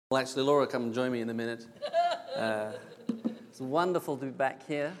Well, actually, Laura, come and join me in a minute. It's wonderful to be back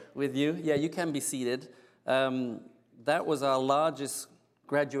here with you. Yeah, you can be seated. That was our largest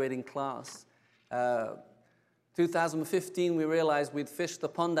graduating class. 2015, we realized we'd fished the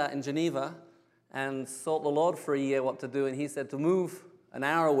pond out in Geneva and sought the Lord for a year what to do, and he said to move an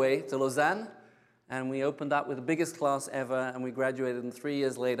hour away to Lausanne, and we opened up with the biggest class ever, and we graduated 3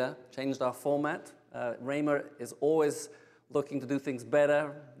 years later, changed our format. Raymer is always looking to do things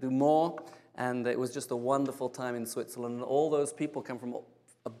better, do more, and it was just a wonderful time in Switzerland. All those people come from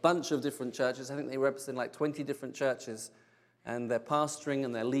a bunch of different churches. I think they represent like 20 different churches, and they're pastoring,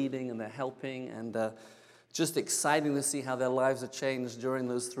 and they're leading, and they're helping, and just exciting to see how their lives have changed during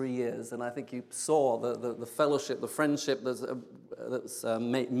those 3 years. And I think you saw the fellowship, the friendship that's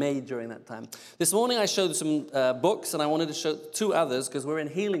made during that time. This morning I showed some books, and I wanted to show two others because we're in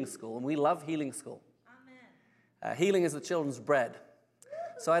healing school, and we love healing school. Healing is the children's bread.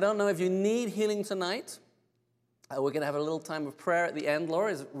 So I don't know if you need healing tonight. We're going to have a little time of prayer at the end.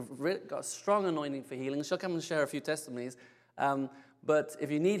 Laura's got a strong anointing for healing. She'll come and share a few testimonies. But if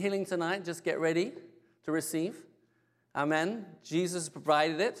you need healing tonight, just get ready to receive. Amen. Jesus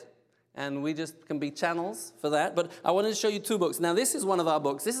provided it, and we just can be channels for that. But I wanted to show you two books. Now, this is one of our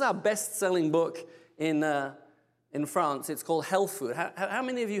books. This is our best-selling book in France. It's called Health Food. How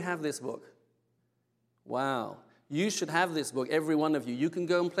many of you have this book? Wow. You should have this book, every one of you. You can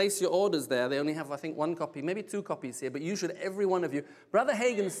go and place your orders there. They only have, I think, one copy, maybe two copies here, but you should, every one of you. Brother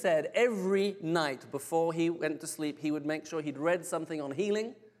Hagin said every night before he went to sleep, he would make sure he'd read something on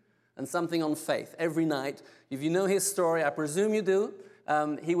healing and something on faith every night. If you know his story, I presume you do.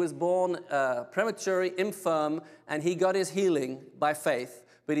 He was born prematurely infirm, and he got his healing by faith.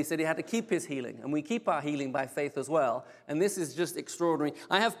 But he said he had to keep his healing, and we keep our healing by faith as well. And this is just extraordinary.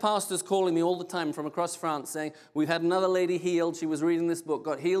 I have pastors calling me all the time from across France saying, we've had another lady healed. She was reading this book,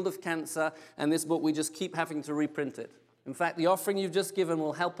 got healed of cancer, and this book, we just keep having to reprint it. In fact, the offering you've just given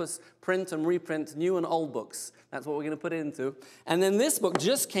will help us print and reprint new and old books. That's what we're going to put it into. And then this book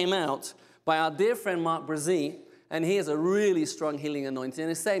just came out by our dear friend Mark Brazil, and he has a really strong healing anointing.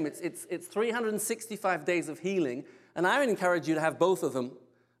 And it's the same, it's 365 days of healing, and I would encourage you to have both of them.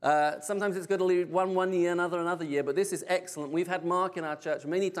 Sometimes it's good to leave one year, another year, but this is excellent. We've had Mark in our church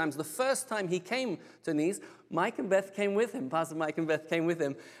many times. The first time he came to Nice, Mike and Beth came with him. Pastor Mike and Beth came with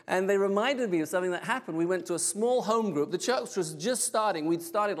him, and they reminded me of something that happened. We went to a small home group. The church was just starting. We'd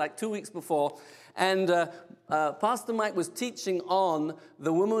started like 2 weeks before, and Pastor Mike was teaching on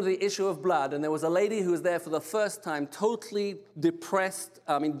the woman with the issue of blood, and there was a lady who was there for the first time, totally depressed,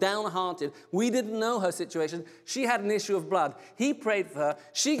 downhearted. We didn't know her situation. She had an issue of blood. He prayed for her.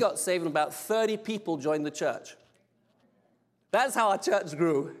 She got saved, and about 30 people joined the church. That's how our church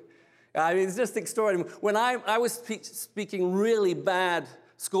grew. It's just extraordinary. When I was speaking really bad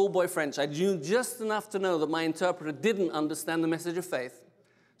schoolboy French, I knew just enough to know that my interpreter didn't understand the message of faith.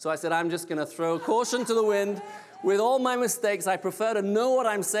 So I said, I'm just going to throw caution to the wind. With all my mistakes, I prefer to know what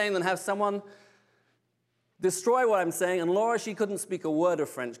I'm saying than have someone destroy what I'm saying. And Laura, she couldn't speak a word of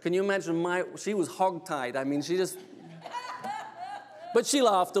French. Can you imagine she was hog-tied. She just... But she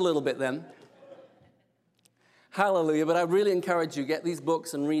laughed a little bit then. Hallelujah. But I really encourage you, get these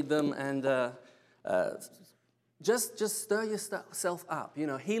books and read them, and just stir yourself up.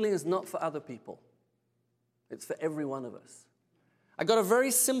 Healing is not for other people. It's for every one of us. I got a very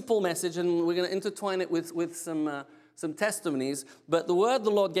simple message, and we're going to intertwine it with some testimonies. But the word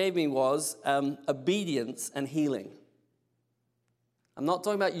the Lord gave me was obedience and healing. I'm not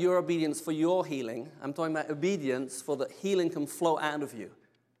talking about your obedience for your healing. I'm talking about obedience for that healing can flow out of you.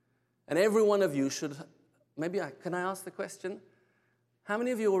 And every one of you should, can I ask the question? How many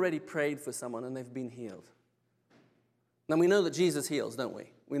of you already prayed for someone and they've been healed? Now, we know that Jesus heals, don't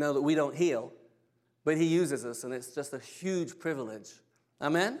we? We know that we don't heal, but he uses us, and it's just a huge privilege.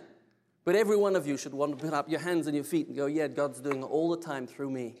 Amen? But every one of you should want to put up your hands and your feet and go, yeah, God's doing it all the time through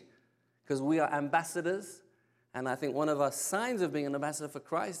me. Because we are ambassadors, and I think one of our signs of being an ambassador for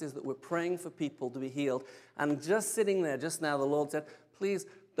Christ is that we're praying for people to be healed. And just sitting there just now, the Lord said, please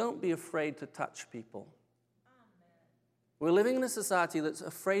don't be afraid to touch people. Amen. We're living in a society that's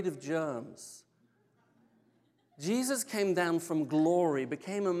afraid of germs. Jesus came down from glory,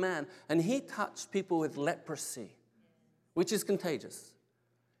 became a man, and he touched people with leprosy, which is contagious.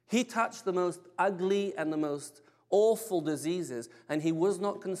 He touched the most ugly and the most awful diseases, and he was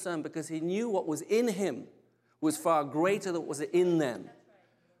not concerned because he knew what was in him was far greater than what was in them.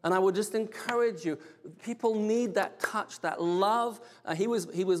 And I would just encourage you, people need that touch, that love. He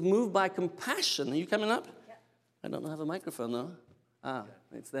was moved by compassion. Are you coming up? I don't have a microphone, though. Ah,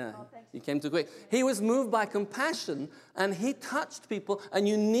 it's there. You came too quick. He was moved by compassion, and he touched people, and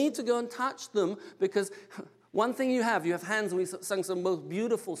you need to go and touch them, because one thing you have hands, and we sung some most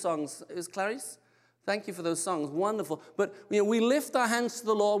beautiful songs. Is Clarice? Thank you for those songs. Wonderful. But we lift our hands to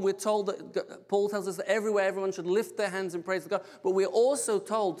the Lord. We're told that Paul tells us that everywhere everyone should lift their hands in praise to God. But we're also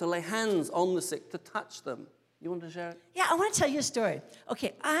told to lay hands on the sick, to touch them. You want to share it? Yeah, I want to tell you a story.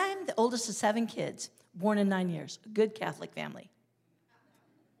 Okay, I'm the oldest of 7 kids, born in 9 years, a good Catholic family.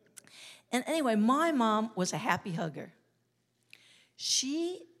 And anyway, my mom was a happy hugger.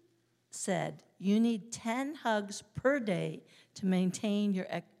 She said, you need 10 hugs per day to maintain your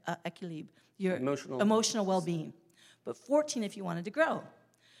equilibrium, your emotional well-being, but 14 if you wanted to grow.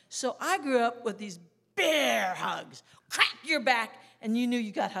 So I grew up with these bear hugs, crack your back, and you knew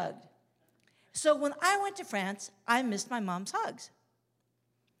you got hugged. So when I went to France, I missed my mom's hugs.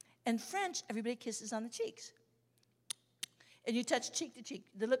 In French, everybody kisses on the cheeks. And you touch cheek to cheek.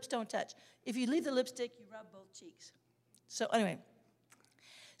 The lips don't touch. If you leave the lipstick, you rub both cheeks. So anyway,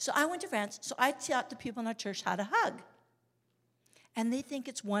 so I went to France, so I taught the people in our church how to hug. And they think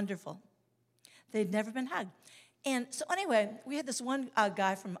it's wonderful. They'd never been hugged. And so anyway, we had this one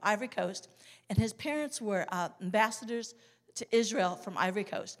guy from Ivory Coast, and his parents were ambassadors to Israel from Ivory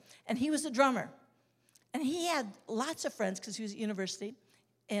Coast. And he was a drummer. And he had lots of friends because he was at university.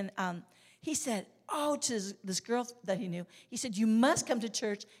 And he said, to this girl that he knew, he said, you must come to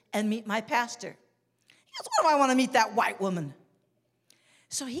church and meet my pastor. He goes, why do I want to meet that white woman?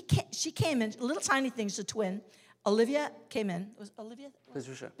 So she came in, little tiny thing, she's a twin. Olivia came in. Was Olivia?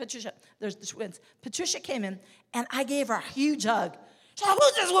 Patricia. There's the twins. Patricia came in, and I gave her a huge hug. She's like,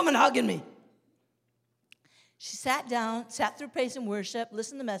 who's this woman hugging me? She sat down, sat through praise and worship,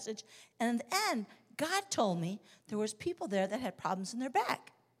 listened to the message, and in the end, God told me there was people there that had problems in their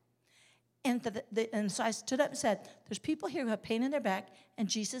back. And so I stood up and said, there's people here who have pain in their back, and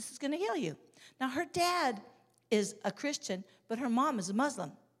Jesus is going to heal you. Now, her dad is a Christian, but her mom is a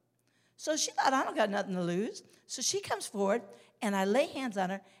Muslim. So she thought, I don't got nothing to lose. So she comes forward, and I lay hands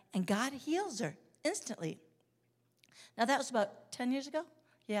on her, and God heals her instantly. Now, that was about 10 years ago?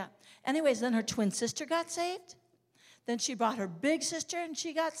 Yeah. Anyways, then her twin sister got saved. Then she brought her big sister, and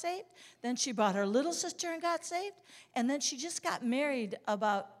she got saved. Then she brought her little sister and got saved. And then she just got married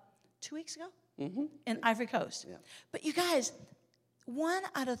about 2 weeks ago in Ivory Coast. Yeah. But you guys, 1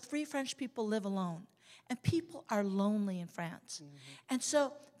 out of 3 French people live alone. And people are lonely in France. And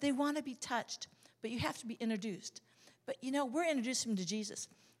so they want to be touched, but you have to be introduced. But, we're introducing them to Jesus.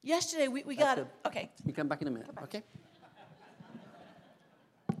 Yesterday, we got it. Okay. You come back in a minute, okay?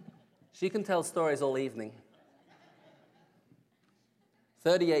 She can tell stories all evening.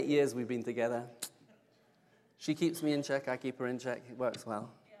 38 years we've been together. She keeps me in check, I keep her in check. It works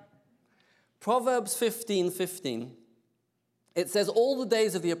well. Yeah. Proverbs 15:15. It says, all the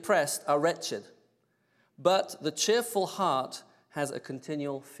days of the oppressed are wretched, but the cheerful heart has a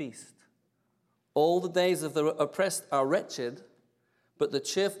continual feast. All the days of the oppressed are wretched, but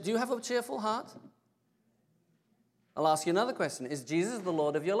do you have a cheerful heart? I'll ask you another question. Is Jesus the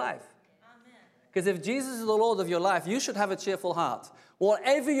Lord of your life? Because if Jesus is the Lord of your life, you should have a cheerful heart.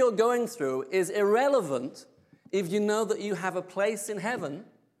 Whatever you're going through is irrelevant if you know that you have a place in heaven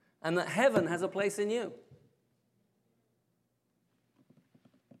and that heaven has a place in you.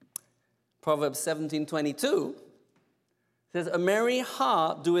 Proverbs 17:22 says, a merry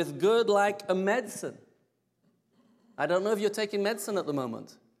heart doeth good like a medicine. I don't know if you're taking medicine at the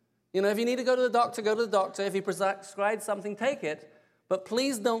moment. If you need to go to the doctor, go to the doctor. If he prescribes something, take it. But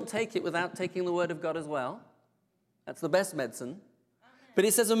please don't take it without taking the word of God as well. That's the best medicine. But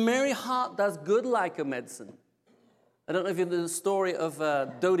he says, a merry heart does good like a medicine. I don't know if you know the story of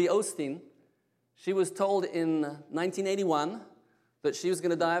Dodie Osteen. She was told in 1981 that she was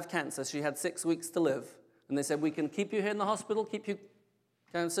going to die of cancer. She had 6 weeks to live. And they said, we can keep you here in the hospital, keep you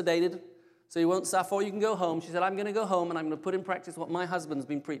kind of sedated, so you won't suffer, or you can go home. She said, I'm going to go home, and I'm going to put in practice what my husband's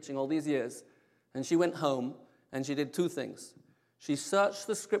been preaching all these years. And she went home, and she did 2 things. She searched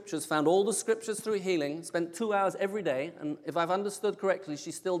the scriptures, found all the scriptures through healing, spent 2 hours every day, and if I've understood correctly,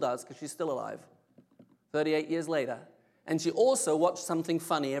 she still does, because she's still alive, 38 years later. And she also watched something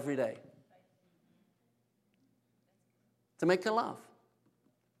funny every day to make her laugh.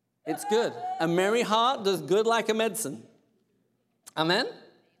 It's good. A merry heart does good like a medicine. Amen?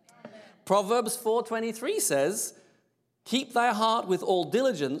 Proverbs 4:23 says, keep thy heart with all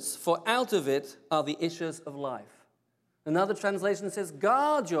diligence, for out of it are the issues of life. Another translation says,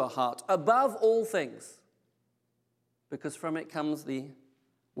 guard your heart above all things, because from it comes the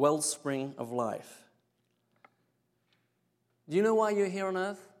wellspring of life. Do you know why you're here on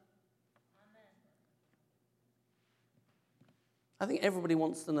earth? I think everybody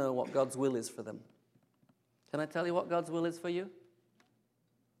wants to know what God's will is for them. Can I tell you what God's will is for you?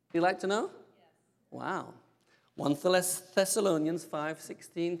 You like to know? Yes. Wow. 1 Thessalonians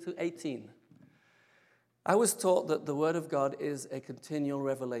 5:16 to 18. I was taught that the Word of God is a continual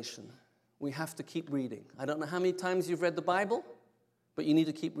revelation. We have to keep reading. I don't know how many times you've read the Bible, but you need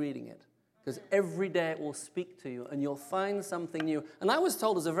to keep reading it. Because every day it will speak to you and you'll find something new. And I was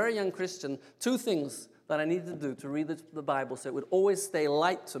told as a very young Christian, 2 things that I needed to do to read the Bible so it would always stay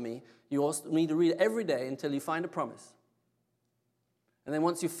light to me. You also need to read it every day until you find a promise. And then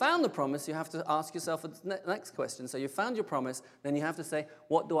once you've found the promise, you have to ask yourself the next question. So you found your promise, then you have to say,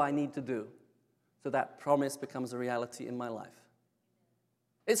 what do I need to do so that promise becomes a reality in my life?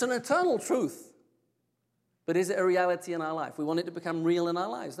 It's an eternal truth, but is it a reality in our life? We want it to become real in our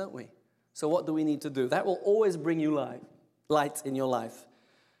lives, don't we? So what do we need to do? That will always bring you light in your life.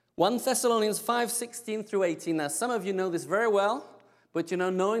 1 Thessalonians 5:16 through 18. Now, some of you know this very well, but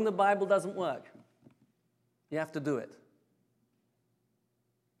knowing the Bible doesn't work. You have to do it.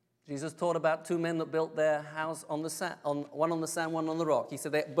 Jesus taught about 2 men that built their house on the sand, one on the sand, one on the rock. He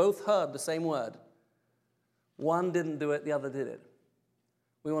said they both heard the same word. One didn't do it, the other did it.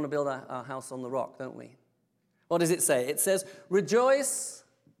 We want to build our house on the rock, don't we? What does it say? It says, rejoice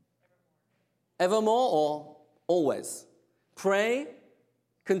evermore or always. Pray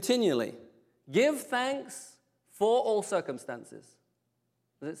continually. Give thanks for all circumstances.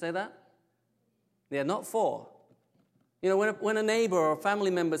 Does it say that? Yeah, not for. When a neighbor or a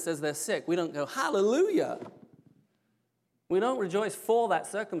family member says they're sick, we don't go, hallelujah. We don't rejoice for that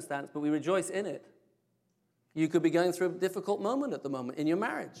circumstance, but we rejoice in it. You could be going through a difficult moment at the moment in your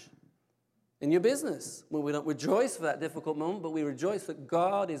marriage, in your business. Well, we don't rejoice for that difficult moment, but we rejoice that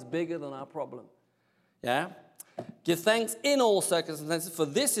God is bigger than our problem. Yeah? Give thanks in all circumstances, for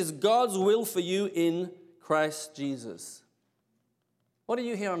this is God's will for you in Christ Jesus. What are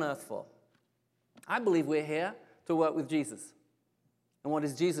you here on earth for? I believe we're here to work with Jesus. And what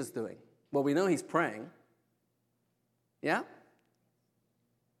is Jesus doing? Well, we know he's praying. Yeah?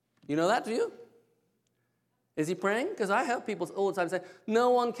 You know that, do you? Is he praying? Because I hear people all the time say, no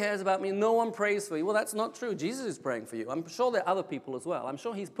one cares about me, no one prays for you. Well, that's not true. Jesus is praying for you. I'm sure there are other people as well. I'm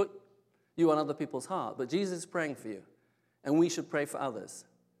sure he's put you on other people's heart, but Jesus is praying for you. And we should pray for others.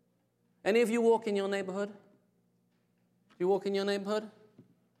 Any of you walk in your neighborhood? Do you walk in your neighborhood?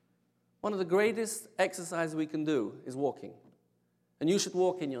 One of the greatest exercises we can do is walking. And you should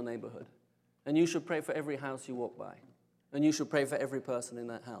walk in your neighborhood. And you should pray for every house you walk by. And you should pray for every person in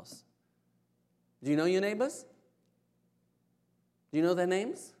that house. Do you know your neighbors? Do you know their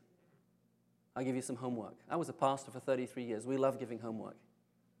names? I'll give you some homework. I was a pastor for 33 years. We love giving homework.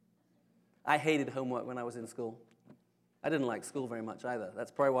 I hated homework when I was in school. I didn't like school very much either.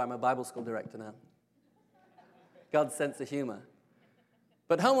 That's probably why I'm a Bible school director now. God's sense of humor.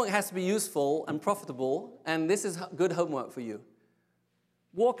 But homework has to be useful and profitable, and this is good homework for you.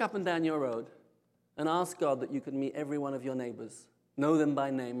 Walk up and down your road and ask God that you can meet every one of your neighbors, know them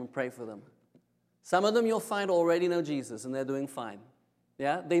by name, and pray for them. Some of them you'll find already know Jesus, and they're doing fine.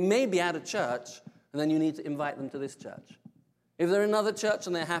 Yeah? They may be out of church, and then you need to invite them to this church. If they're in another church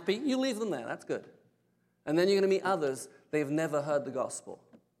and they're happy, you leave them there. That's good. And then you're going to meet others. They've never heard the gospel.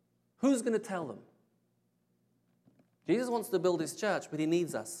 Who's going to tell them? Jesus wants to build his church, but he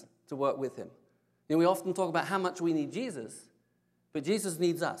needs us to work with him. We often talk about how much we need Jesus, but Jesus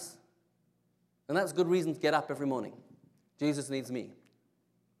needs us. And that's a good reason to get up every morning. Jesus needs me.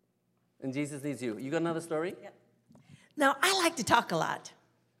 And Jesus needs you. You got another story? Yep. Now, I like to talk a lot.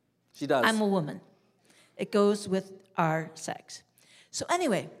 She does. I'm a woman. It goes with our sex. So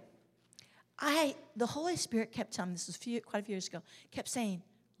anyway, the Holy Spirit kept telling me, this was quite a few years ago, kept saying,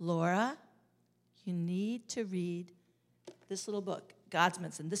 Laura, you need to read this little book, God's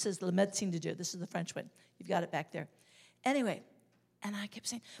Medicine. This is Le Médecin de Dieu. This is the French one. You've got it back there. Anyway, and I kept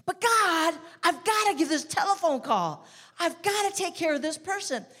saying, but God, I've got to give this telephone call. I've got to take care of this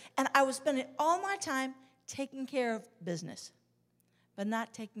person. And I was spending all my time taking care of business, but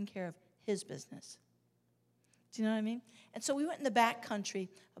not taking care of his business. Do you know what I mean? And so we went in the back country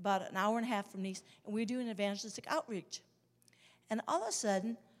about an hour and a half from Nice, and we were doing evangelistic outreach. And all of a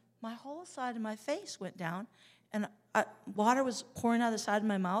sudden, my whole side of my face went down, and water was pouring out of the side of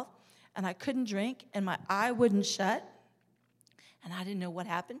my mouth, and I couldn't drink, and my eye wouldn't shut, and I didn't know what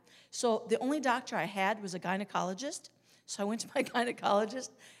happened. So the only doctor I had was a gynecologist. So I went to my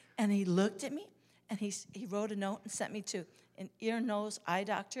gynecologist, and he looked at me, and he wrote a note and sent me to an ear, nose, eye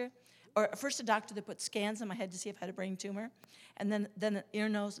doctor, or first a doctor that put scans on my head to see if I had a brain tumor, and then an ear,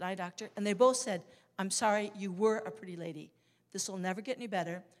 nose, and eye doctor, and they both said, I'm sorry, you were a pretty lady. This will never get any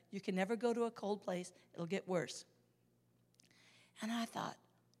better. You can never go to a cold place. It'll get worse. And I thought,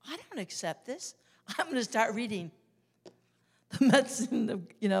 I don't accept this. I'm going to start reading the medicine,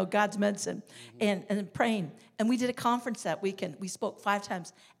 God's medicine, and praying. And we did a conference that weekend. We spoke 5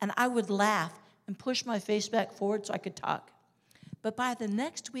 times. And I would laugh and push my face back forward so I could talk. But by the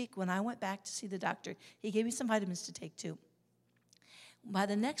next week, when I went back to see the doctor, he gave me some vitamins to take too. By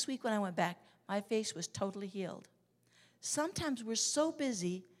the next week when I went back, my face was totally healed. Sometimes we're so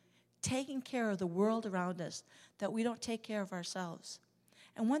busy taking care of the world around us that we don't take care of ourselves.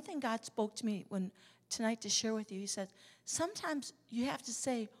 And one thing God spoke to me tonight to share with you, he said, sometimes you have to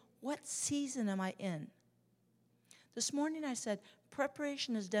say, what season am I in? This morning I said,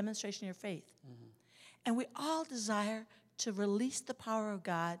 preparation is demonstration of your faith. Mm-hmm. And we all desire to release the power of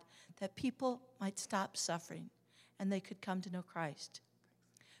God that people might stop suffering and they could come to know Christ.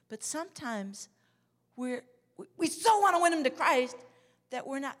 But sometimes we so want to win them to Christ that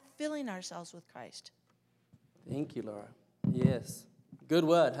we're not filling ourselves with Christ. Thank you, Laura. Yes. Good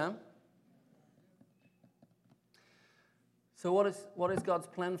word, huh? So what is God's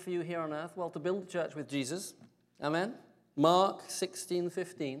plan for you here on earth? Well, to build a church with Jesus. Amen? Mark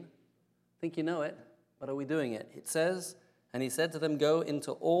 16:15. I think you know it, but are we doing it? It says, and he said to them, go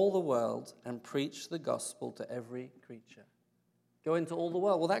into all the world and preach the gospel to every creature. Go into all the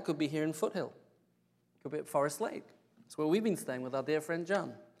world. Well, that could be here in Foothill. It could be at Forest Lake. That's where we've been staying with our dear friend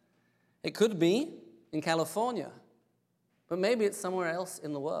John. It could be in California, but maybe it's somewhere else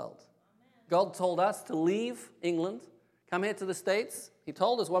in the world. God told us to leave England, come here to the States. He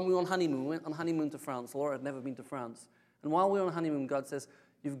told us when we were on honeymoon. We went on honeymoon to France. Laura had never been to France. And while we were on honeymoon, God says,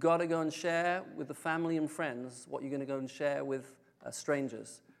 you've got to go and share with the family and friends what you're going to go and share with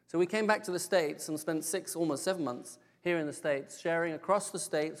strangers. So we came back to the States and spent 6, almost 7 months here in the States, sharing across the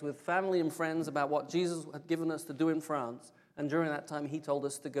States with family and friends about what Jesus had given us to do in France. And during that time, he told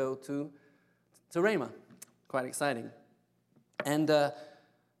us to go to Rhema. Quite exciting. And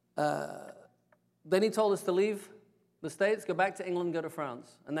then he told us to leave the States, go back to England, go to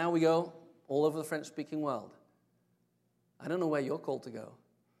France. And now we go all over the French-speaking world. I don't know where you're called to go,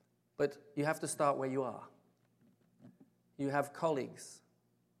 but you have to start where you are. You have colleagues.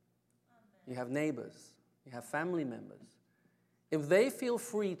 You have neighbors. You have family members. If they feel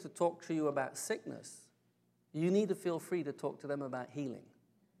free to talk to you about sickness, you need to feel free to talk to them about healing.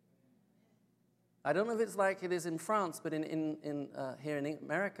 I don't know if it's like it is in France, but here in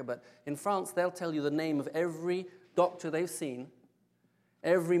America, but in France, they'll tell you the name of every doctor they've seen,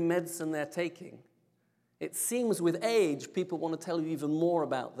 every medicine they're taking. It seems with age, people want to tell you even more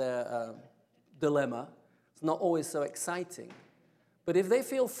about their dilemma. It's not always so exciting. But if they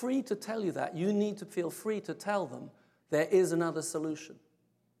feel free to tell you that, you need to feel free to tell them there is another solution.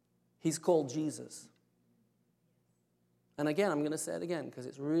 He's called Jesus. And again, I'm going to say it again because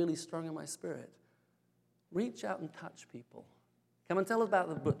it's really strong in my spirit. Reach out and touch people. Come and tell us about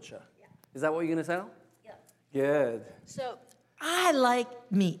the butcher. Yeah. Is that what you're going to tell? Yeah. Good. So I like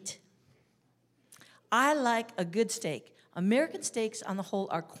meat. I like a good steak. American steaks on the whole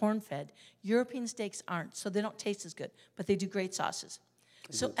are corn-fed. European steaks aren't, so they don't taste as good, but they do great sauces.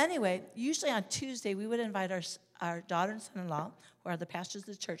 So anyway, usually on Tuesday, we would invite our daughter and son-in-law, who are the pastors of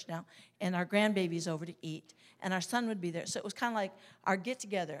the church now, and our grandbabies over to eat, and our son would be there. So it was kind of like our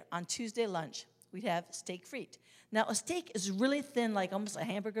get-together on Tuesday lunch. We'd have steak frites. Now, a steak is really thin, like almost a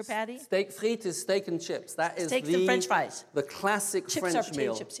hamburger patty. Steak frites is steak and chips. That is Steaks and French fries. The classic chips French are potato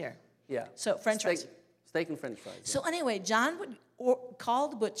meal. Chips here. Yeah. So French fries. Steak and French fries. Yeah. So anyway, John would call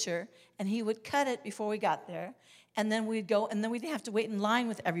the butcher, and he would cut it before we got there. And then we'd go, and then we'd have to wait in line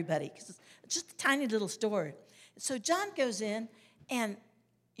with everybody, because it's just a tiny little store. So John goes in, and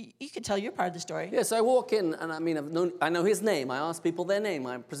you can tell your part of the story. Yes, yeah, so I walk in, and I know his name. I ask people their name.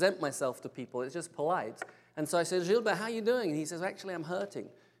 I present myself to people. It's just polite. And so I said, Gilbert, how are you doing? And he says, actually, I'm hurting.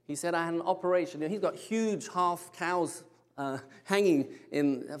 He said, I had an operation. He's got huge half cows hanging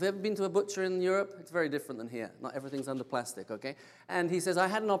in. Have you ever been to a butcher in Europe? It's very different than here. Not everything's under plastic, okay? And he says, I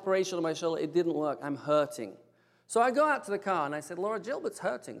had an operation on my shoulder. It didn't work. I'm hurting. So I go out to the car, and I said, Laura, Gilbert's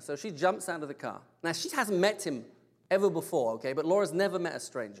hurting. So she jumps out of the car. Now, she hasn't met him ever before, okay? But Laura's never met a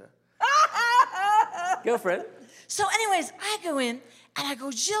stranger. Go for it. So anyways, I go in, and I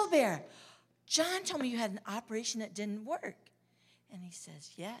go, Gilbert, John told me you had an operation that didn't work. And he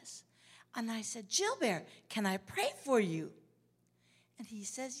says, yes. And I said, Gilbert, can I pray for you? And he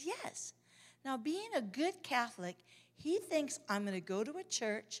says, yes. Now, being a good Catholic, he thinks I'm going to go to a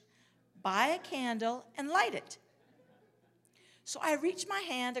church, buy a candle, and light it. So I reach my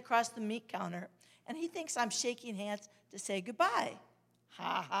hand across the meat counter, and he thinks I'm shaking hands to say goodbye.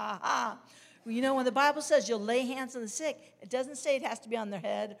 Ha, ha, ha. Well, you know, when the Bible says you'll lay hands on the sick, it doesn't say it has to be on their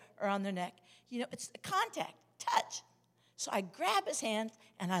head or on their neck. You know, it's a contact, touch. So I grab his hand,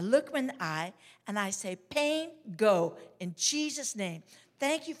 and I look him in the eye, and I say, pain, go, in Jesus' name.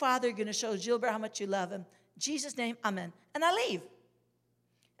 Thank you, Father, you're going to show Gilbert how much you love him. In Jesus' name, amen. And I leave.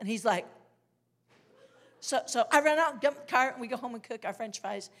 And he's like, so I run out, get in the car, and we go home and cook our French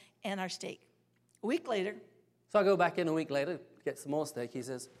fries and our steak. A week later. So I go back in a week later, get some more steak. He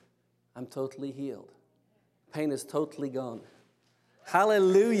says, I'm totally healed. Pain is totally gone.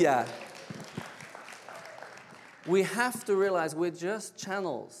 Hallelujah. We have to realize we're just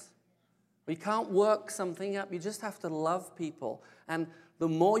channels. We can't work something up. You just have to love people. And the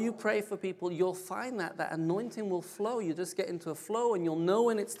more you pray for people, you'll find that anointing will flow. You just get into a flow, and you'll know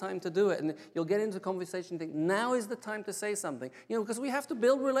when it's time to do it. And you'll get into a conversation and think, now is the time to say something. You know, because we have to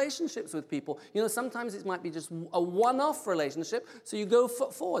build relationships with people. You know, sometimes it might be just a one-off relationship, so you go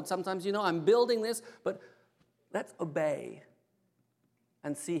forward. Sometimes, you know, I'm building this, but let's obey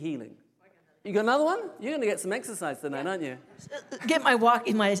and see healing. You got another one? You're going to get some exercise tonight, aren't you? Get my walk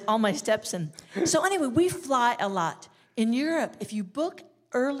in all my steps in. So anyway, we fly a lot. In Europe, if you book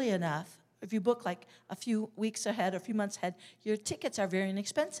early enough, if you book like a few weeks ahead or a few months ahead, your tickets are very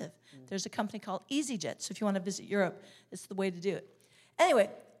inexpensive. There's a company called EasyJet, so if you want to visit Europe, it's the way to do it.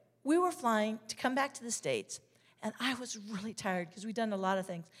 Anyway, we were flying to come back to the States, and I was really tired because we'd done a lot of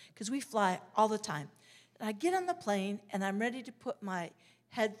things, because we fly all the time. And I get on the plane, and I'm ready to put my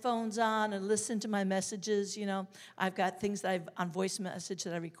headphones on and listen to my messages, you know. I've got things that I've on voice message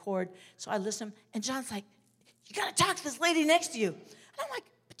that I record, so I listen, and John's like, you got to talk to this lady next to you. And I'm like,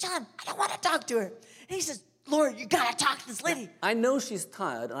 but John, I don't want to talk to her. And he says, Lord, you got to talk to this lady. I know she's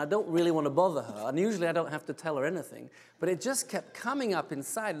tired, and I don't really want to bother her, and usually I don't have to tell her anything, but it just kept coming up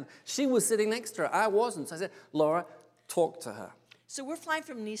inside, and she was sitting next to her. I wasn't. So I said, Laura, talk to her. So we're flying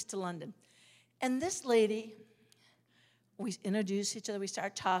from Nice to London, and this lady, we introduce each other, we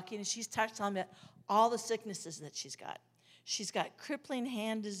start talking, and she starts telling me about all the sicknesses that she's got. She's got crippling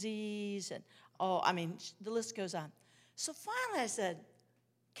hand disease, and the list goes on. So finally I said,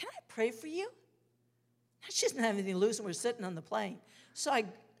 can I pray for you? She doesn't have anything loose, and we're sitting on the plane. So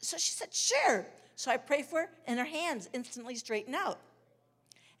she said, sure. So I pray for her, and her hands instantly straighten out.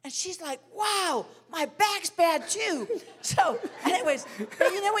 And she's like, wow, my back's bad too. So anyways,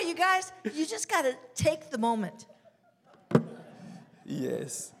 but you know what, you guys? You just got to take the moment.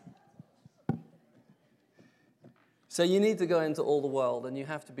 Yes. So you need to go into all the world, and you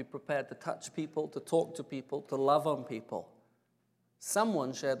have to be prepared to touch people, to talk to people, to love on people.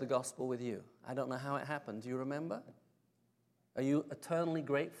 Someone shared the gospel with you. I don't know how it happened. Do you remember? Are you eternally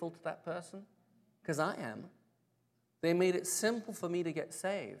grateful to that person? Because I am. They made it simple for me to get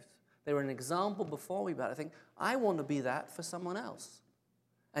saved. They were an example before me, but I think I want to be that for someone else.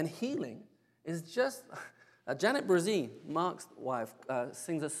 And healing is just... Janet Brazee, Mark's wife,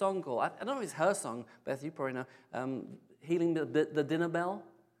 sings a song called, I don't know if it's her song, Beth, you probably know, Healing the Dinner Bell.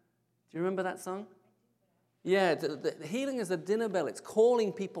 Do you remember that song? Yeah, the healing is the dinner bell. It's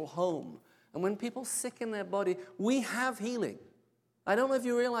calling people home. And when people are sick in their body, we have healing. I don't know if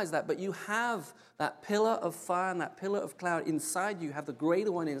you realize that, but you have that pillar of fire and that pillar of cloud inside you. You have the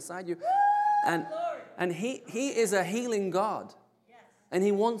greater one inside you. And he is a healing God. And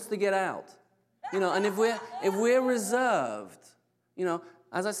he wants to get out. You know, and if we're reserved, you know,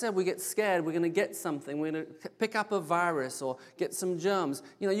 as I said, we get scared, we're going to get something, we're going to pick up a virus or get some germs.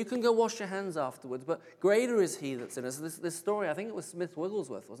 You know, you can go wash your hands afterwards, but greater is he that's in us. This story, I think it was Smith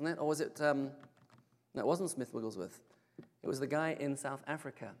Wigglesworth, wasn't it? Or was it, no, it wasn't Smith Wigglesworth. It was the guy in South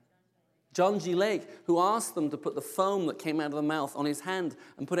Africa, John G. Lake, who asked them to put the foam that came out of the mouth on his hand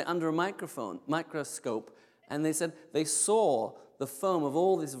and put it under a microscope. And they said they saw the foam of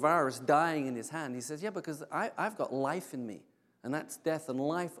all this virus dying in his hand. He says, yeah, because I've got life in me, and that's death, and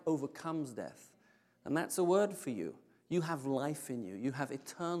life overcomes death. And that's a word for you. You have life in you. You have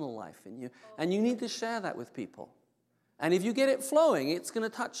eternal life in you, and you need to share that with people. And if you get it flowing, it's going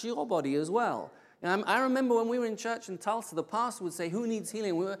to touch your body as well. I remember when we were in church in Tulsa, the pastor would say, who needs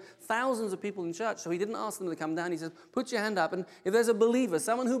healing? We were thousands of people in church, so he didn't ask them to come down. He says, put your hand up, and if there's a believer,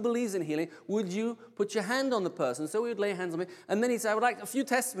 someone who believes in healing, would you put your hand on the person? So we would lay hands on me, and then he said, I would like a few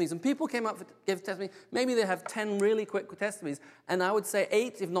testimonies, and people came up to give testimony. Maybe they have 10 really quick testimonies, and I would say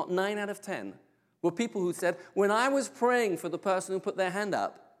 8, if not 9 out of 10, were people who said, when I was praying for the person who put their hand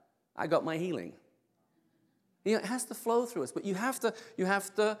up, I got my healing. You know, it has to flow through us, but you have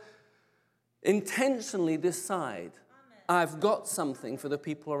to intentionally decide, I've got something for the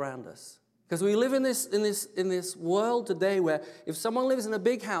people around us. Because we live in this world today where if someone lives in a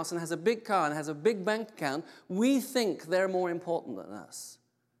big house and has a big car and has a big bank account, we think they're more important than us.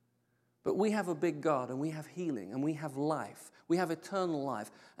 But we have a big God, and we have healing, and we have life. We have eternal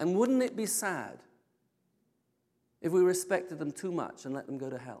life. And wouldn't it be sad if we respected them too much and let them go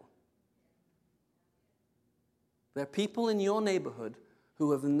to hell? There are people in your neighborhood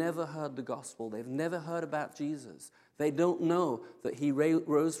who have never heard the gospel. They've never heard about Jesus. They don't know that he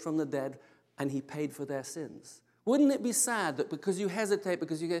rose from the dead and he paid for their sins. Wouldn't it be sad that because you hesitate,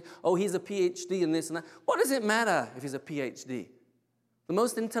 because you go, oh, he's a PhD and this and that, what does it matter if he's a PhD? The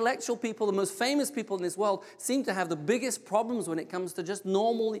most intellectual people, the most famous people in this world seem to have the biggest problems when it comes to just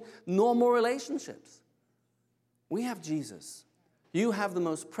normal relationships. We have Jesus. You have the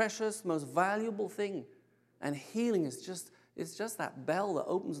most precious, most valuable thing. And healing is just, it's just that bell that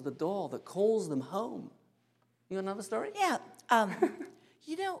opens the door, that calls them home. You got another story? Yeah.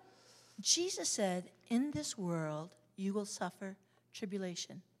 You know, Jesus said, in this world, you will suffer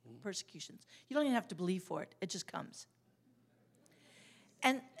tribulation, persecutions. You don't even have to believe for it. It just comes.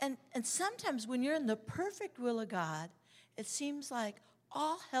 And sometimes when you're in the perfect will of God, it seems like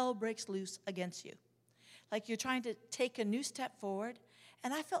all hell breaks loose against you. Like you're trying to take a new step forward.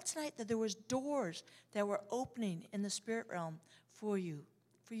 And I felt tonight that there was doors that were opening in the spirit realm for you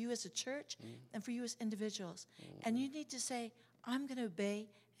as a church and for you as individuals. And you need to say, I'm going to obey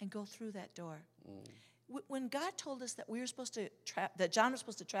and go through that door. When God told us that we were supposed to that John was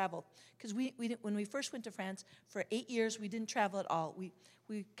supposed to travel, because when we first went to France for 8 years, we didn't travel at all.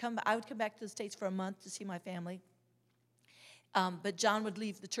 I would come back to the States for a month to see my family, but John would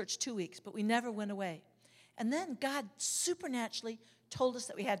leave the church 2 weeks. But we never went away. And then God supernaturally told us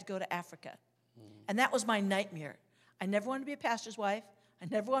that we had to go to Africa, and that was my nightmare. I never wanted to be a pastor's wife. I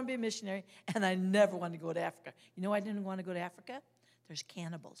never wanted to be a missionary, and I never wanted to go to Africa. You know why I didn't want to go to Africa? There's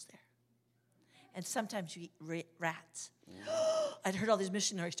cannibals there. And sometimes you eat rats. I'd heard all these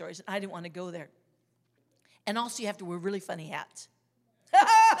missionary stories, and I didn't want to go there. And also, you have to wear really funny hats.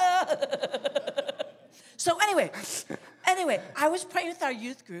 So anyway, I was praying with our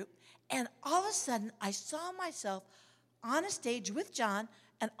youth group, and all of a sudden, I saw myself on a stage with John,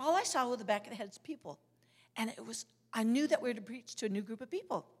 and all I saw were the back of the heads of people. And I knew that we were to preach to a new group of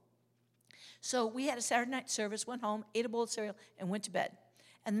people. So we had a Saturday night service, went home, ate a bowl of cereal, and went to bed.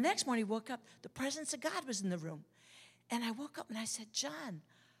 And the next morning, woke up, the presence of God was in the room. And I woke up and I said, John,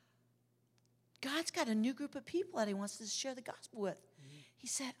 God's got a new group of people that he wants to share the gospel with. He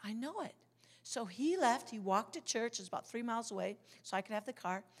said, I know it. So he left. He walked to church. It was about 3 miles away, so I could have the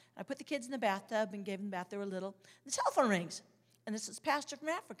car. I put the kids in the bathtub and gave them a bath. They were little. The telephone rings, and this is pastor from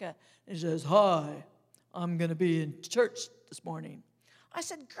Africa. And he says, hi, I'm going to be in church this morning. I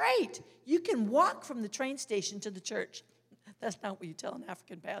said, great. You can walk from the train station to the church. That's not what you tell an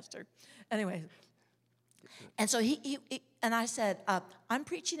African pastor. Anyway, and so and I said, I'm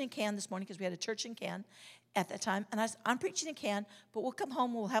preaching in Cannes this morning because we had a church in Cannes at that time. And I said, I'm preaching in Cannes, but we'll come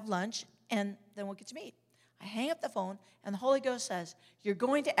home, we'll have lunch, and then we'll get to meet. I hang up the phone, and the Holy Ghost says, you're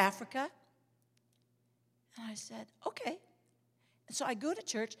going to Africa? And I said, okay. And so I go to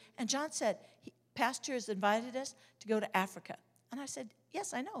church, and John said, Pastor has invited us to go to Africa. And I said,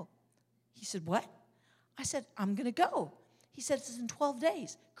 yes, I know. He said, what? I said, I'm going to go. He said, it's in 12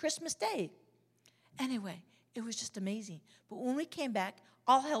 days, Christmas Day. Anyway, it was just amazing. But when we came back,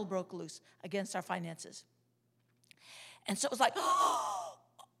 all hell broke loose against our finances. And so it was like, oh!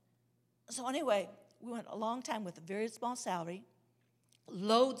 So anyway, we went a long time with a very small salary.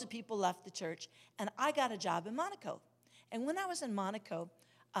 Loads of people left the church, and I got a job in Monaco. And when I was in Monaco,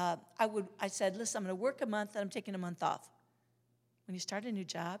 I said, listen, I'm going to work a month, and I'm taking a month off. When you start a new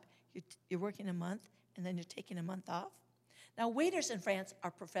job, you're working a month, and then you're taking a month off. Now, waiters in France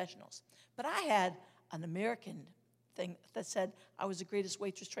are professionals, but I had an American thing that said I was the greatest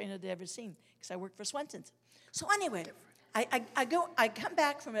waitress trainer they'd ever seen because I worked for Swenson's. So anyway, I come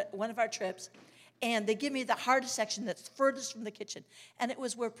back from one of our trips, and they give me the hardest section that's furthest from the kitchen, and it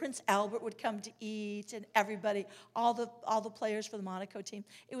was where Prince Albert would come to eat, and everybody, all the players for the Monaco team.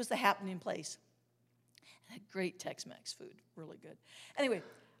 It was the happening place. It had great Tex-Mex food, really good. Anyway,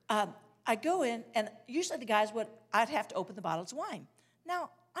 I go in, and usually the guys I'd have to open the bottles of wine. Now,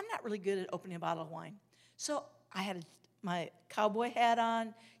 I'm not really good at opening a bottle of wine. So I had my cowboy hat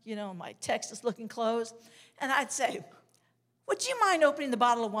on, my Texas-looking clothes, and I'd say, would you mind opening the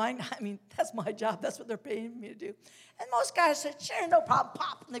bottle of wine? I mean, that's my job. That's what they're paying me to do. And most guys said, sure, no problem,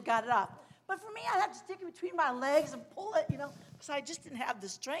 pop, and they got it off. But for me, I'd have to stick it between my legs and pull it, because I just didn't have the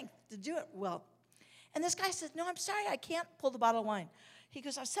strength to do it well. And this guy said, no, I'm sorry, I can't pull the bottle of wine. He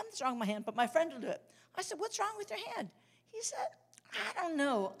goes, something's wrong with my hand, but my friend will do it. I said, what's wrong with your hand? He said, I don't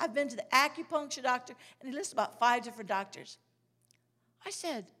know. I've been to the acupuncture doctor, and he listed about 5 different doctors. I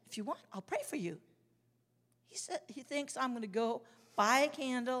said, if you want, I'll pray for you. He said he thinks I'm going to go buy a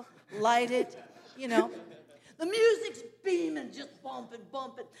candle, light it, The music's beaming, just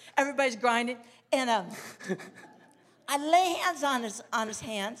bumping. Everybody's grinding. And I lay hands on his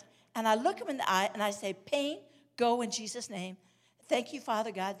hands, and I look him in the eye, and I say, pain, go in Jesus' name. Thank you,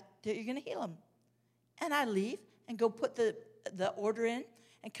 Father God, that you're going to heal him. And I leave and go put the order in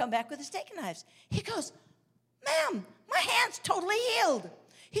and come back with the steak and knives. He goes, ma'am, my hand's totally healed.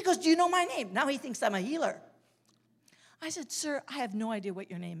 He goes, do you know my name? Now he thinks I'm a healer. I said, sir, I have no idea what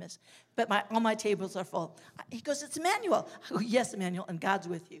your name is, but all my tables are full. He goes, it's Emmanuel. I go, yes, Emmanuel, and God's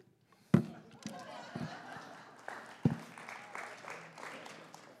with you.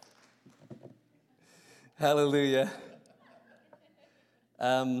 Hallelujah.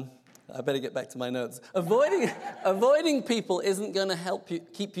 I better get back to my notes. Avoiding people isn't going to help you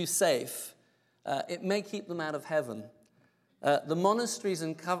keep you safe. It may keep them out of heaven. The monasteries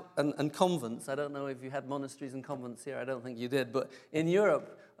and convents, I don't know if you had monasteries and convents here, I don't think you did, but in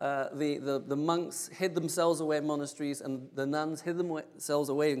Europe, the monks hid themselves away in monasteries and the nuns hid themselves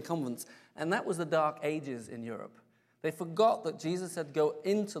away in convents. And that was the Dark Ages in Europe. They forgot that Jesus said, go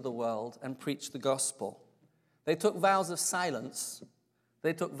into the world and preach the gospel. They took vows of silence.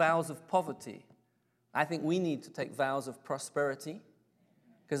 They took vows of poverty. I think we need to take vows of prosperity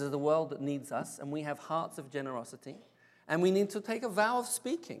because there's a world that needs us and we have hearts of generosity. And we need to take a vow of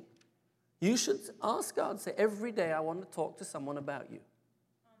speaking. You should ask God, say, every day I want to talk to someone about you.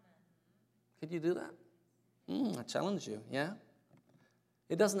 Amen. Could you do that? I challenge you, yeah?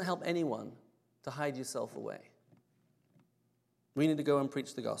 It doesn't help anyone to hide yourself away. We need to go and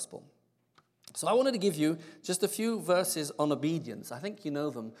preach the gospel. So I wanted to give you just a few verses on obedience. I think you know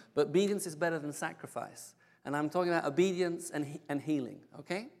them, but obedience is better than sacrifice. And I'm talking about obedience and healing,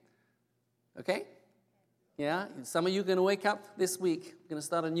 okay? Okay? Yeah? Some of you are going to wake up this week, you're going to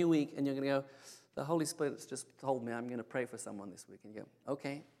start a new week, and you're going to go, the Holy Spirit's just told me I'm going to pray for someone this week. And you go,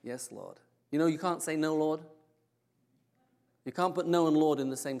 okay, yes, Lord. You know you can't say no, Lord. You can't put no and Lord in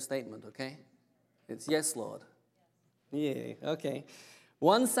the same statement, okay? It's yes, Lord. Yeah, okay.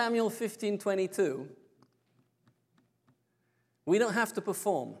 1 Samuel 15:22. We don't have to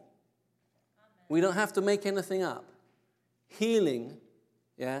perform. We don't have to make anything up. Healing,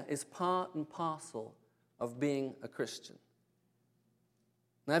 is part and parcel of being a Christian.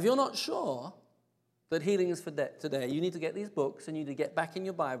 Now, if you're not sure that healing is for today, you need to get these books and you need to get back in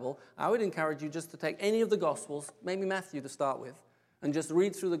your Bible. I would encourage you just to take any of the Gospels, maybe Matthew to start with, and just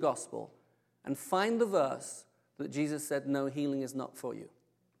read through the Gospel and find the verse that Jesus said, no, healing is not for you.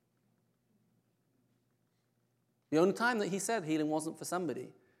 The only time that he said healing wasn't for somebody,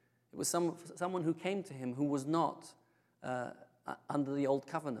 it was someone who came to him who was not under the old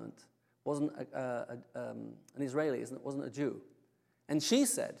covenant, wasn't an Israeli, wasn't a Jew. And she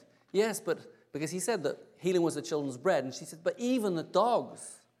said, yes, but because he said that healing was the children's bread, and she said, but even the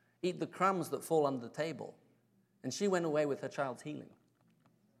dogs eat the crumbs that fall under the table. And she went away with her child's healing.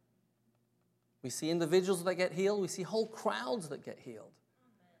 We see individuals that get healed. We see whole crowds that get healed.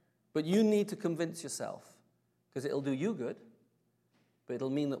 But you need to convince yourself, because it'll do you good, but it'll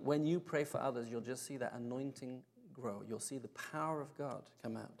mean that when you pray for others, you'll just see that anointing grow. You'll see the power of God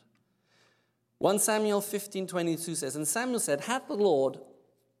come out. 1 Samuel 15:22 says, and Samuel said, hath the Lord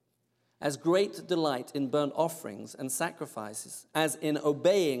as great delight in burnt offerings and sacrifices as in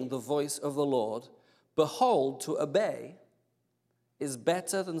obeying the voice of the Lord? Behold, to obey is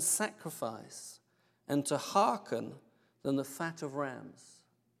better than sacrifice, and to hearken than the fat of rams.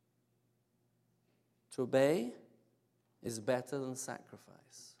 To obey is better than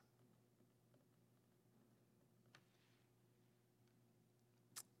sacrifice.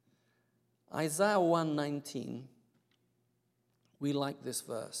 Isaiah 1:19. We like this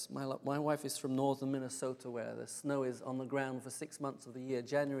verse. My wife is from northern Minnesota, where the snow is on the ground for 6 months of the year.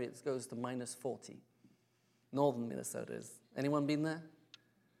 January, it goes to -40. Northern Minnesota is. Anyone been there?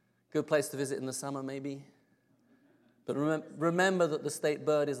 Good place to visit in the summer, maybe. But remember that the state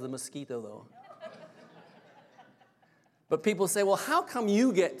bird is the mosquito, though. But people say, well, how come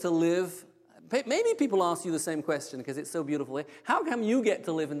you get to live? Maybe people ask you the same question because it's so beautiful here. How come you get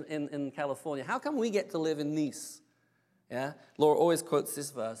to live in California? How come we get to live in Nice? Yeah? Laura always quotes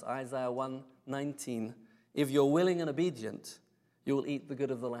this verse, Isaiah 1:19. If you're willing and obedient, you will eat the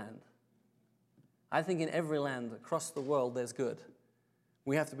good of the land. I think in every land across the world there's good.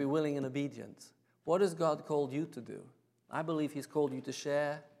 We have to be willing and obedient. What has God called you to do? I believe he's called you to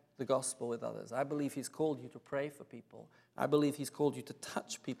share the gospel with others. I believe he's called you to pray for people. I believe he's called you to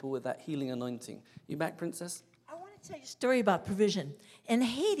touch people with that healing anointing. You back, Princess? I want to tell you a story about provision. In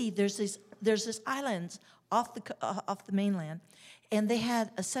Haiti, there's this islands off the mainland, and they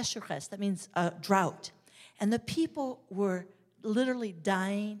had a sécheresse, that means a drought. And the people were literally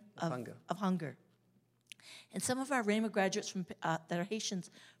dying of hunger. And some of our Rhema graduates from, that are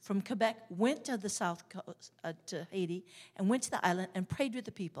Haitians from Quebec went to the south coast, to Haiti, and went to the island and prayed with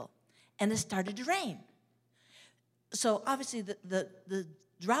the people. And it started to rain. So obviously the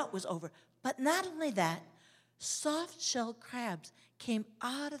drought was over. But not only that, soft-shelled crabs came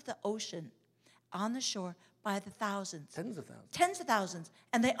out of the ocean on the shore by the thousands. Tens of thousands. Tens of thousands.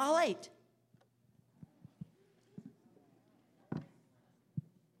 And they all ate.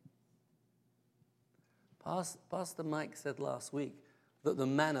 Pastor Mike said last week that the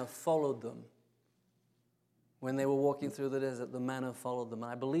manna followed them. When they were walking through the desert, the manna followed them.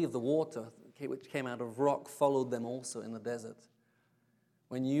 And I believe the water, which came out of rock, followed them also in the desert.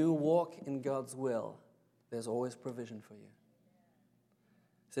 When you walk in God's will, there's always provision for you.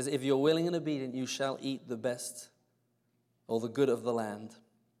 It says, if you're willing and obedient, you shall eat the best or the good of the land.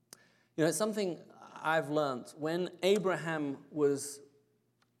 You know, it's something I've learned. When Abraham was,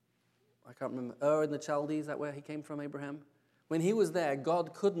 I can't remember, Ur in the Chaldees, is that where he came from, Abraham? When he was there,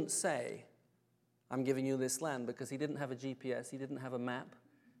 God couldn't say, I'm giving you this land, because he didn't have a GPS, he didn't have a map,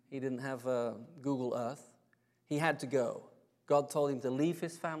 he didn't have a Google Earth. He had to go. God told him to leave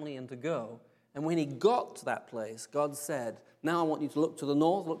his family and to go. And when he got to that place, God said, now I want you to look to the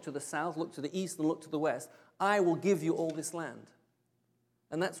north, look to the south, look to the east, and look to the west. I will give you all this land.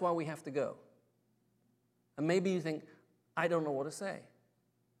 And that's why we have to go. And maybe you think, I don't know what to say.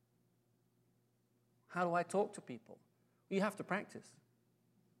 How do I talk to people? You have to practice.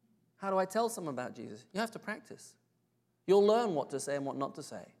 How do I tell someone about Jesus? You have to practice. You'll learn what to say and what not to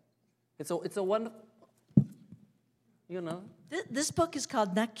say. It's a wonderful, you know. This book is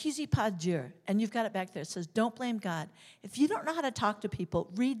called N'accusez pas Dieu, and you've got it back there. It says, don't blame God. If you don't know how to talk to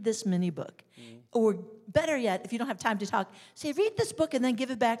people, read this mini book. Mm-hmm. Or better yet, if you don't have time to talk, say, read this book and then give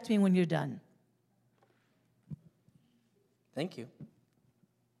it back to me when you're done. Thank you.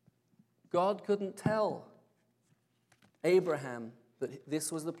 God couldn't tell Abraham that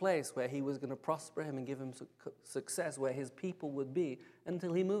this was the place where he was going to prosper him and give him success, where his people would be,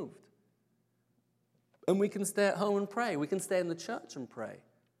 until he moved. And we can stay at home and pray. We can stay in the church and pray.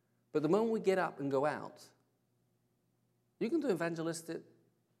 But the moment we get up and go out, you can do evangelistic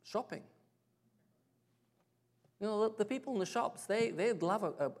shopping. You know, the people in the shops, they'd love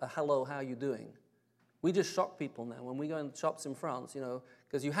a hello, how you doing? We just shock people now. When we go in shops in France, you know,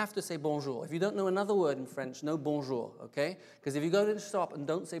 because you have to say bonjour. If you don't know another word in French, know bonjour, okay? Because if you go to the shop and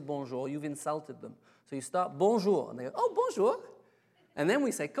don't say bonjour, you've insulted them. So you start bonjour, and they go, oh, bonjour. And then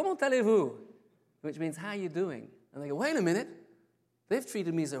we say, comment allez-vous? Which means, how are you doing? And they go, wait a minute. They've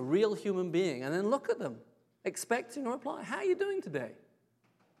treated me as a real human being. And then look at them, expecting a reply. How are you doing today?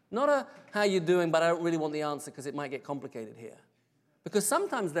 Not a, how are you doing, but I don't really want the answer because it might get complicated here. Because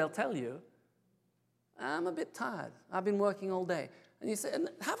sometimes they'll tell you, I'm a bit tired. I've been working all day. And you say, and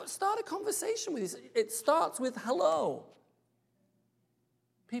start a conversation with you. It starts with hello.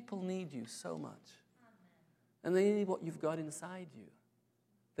 People need you so much. And they need what you've got inside you.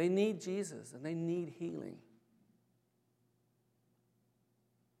 They need Jesus, and they need healing.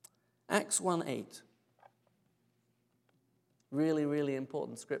 Acts 1:8. Really, really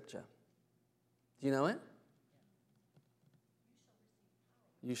important scripture. Do you know it?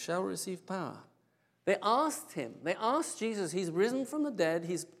 You shall receive power. They asked Jesus, he's risen from the dead,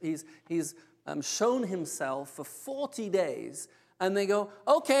 he's shown himself for 40 days, and they go,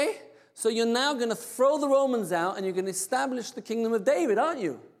 okay, so you're now going to throw the Romans out and you're going to establish the kingdom of David, aren't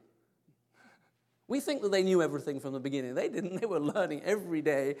you? We think that they knew everything from the beginning. They didn't. They were learning every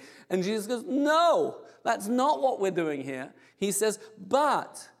day. And Jesus goes, no, that's not what we're doing here. He says,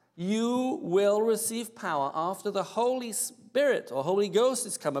 but you will receive power after the Holy Spirit or Holy Ghost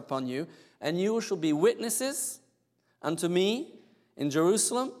has come upon you, and you shall be witnesses unto me in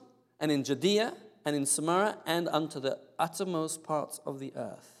Jerusalem and in Judea and in Samaria and unto the uttermost parts of the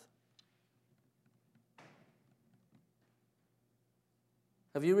earth.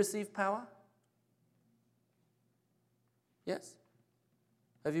 Have you received power? Yes?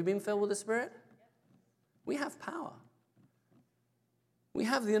 Have you been filled with the Spirit? We have power. We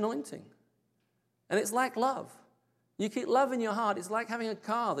have the anointing. And it's like love. You keep love in your heart. It's like having a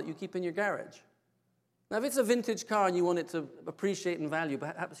car that you keep in your garage. Now, if it's a vintage car and you want it to appreciate and value,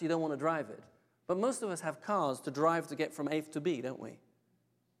 perhaps you don't want to drive it. But most of us have cars to drive to get from A to B, don't we?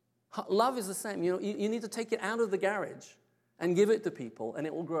 Love is the same. You know, you need to take it out of the garage and give it to people, and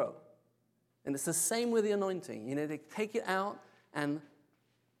it will grow. And it's the same with the anointing. You need to take it out and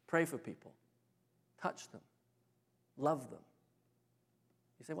pray for people. Touch them. Love them.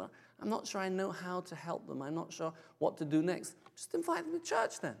 You say, well, I'm not sure I know how to help them. I'm not sure what to do next. Just invite them to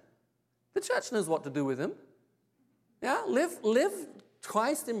church then. The church knows what to do with them. Yeah, live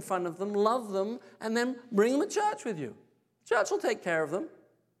Christ in front of them, love them, and then bring them to church with you. Church will take care of them.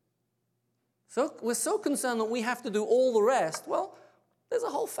 So we're so concerned that we have to do all the rest. Well, there's a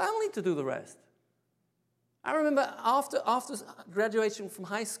whole family to do the rest. I remember after graduation from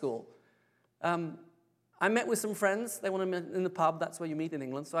high school, I met with some friends. They wanted me in the pub. That's where you meet in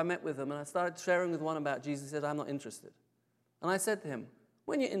England. So I met with them, and I started sharing with one about Jesus. He said, I'm not interested. And I said to him,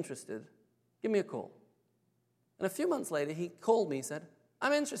 when you're interested, give me a call. And a few months later, he called me. He said,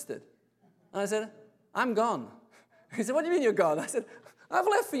 I'm interested. And I said, I'm gone. He said, what do you mean you're gone? I said, I've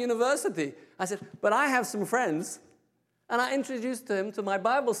left for university. I said, but I have some friends. And I introduced him to my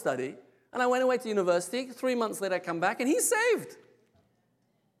Bible study. And I went away to university. 3 months later, I come back, and he's saved.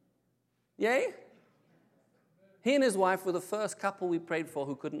 Yay? He and his wife were the first couple we prayed for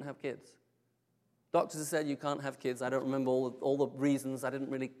who couldn't have kids. Doctors said, you can't have kids. I don't remember all the reasons. I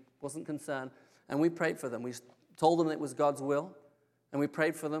wasn't concerned. And we prayed for them. We told them it was God's will. And we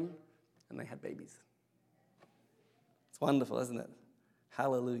prayed for them, and they had babies. It's wonderful, isn't it?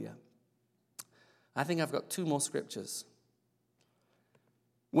 Hallelujah. I think I've got 2 more scriptures.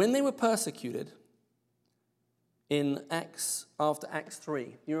 When they were persecuted in after Acts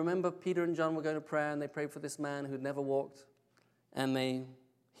 3, you remember Peter and John were going to prayer, and they prayed for this man who'd never walked, and they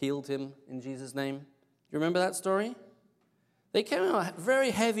healed him in Jesus' name. Do you remember that story? They came out of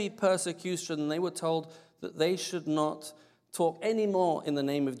very heavy persecution, and they were told that they should not talk anymore in the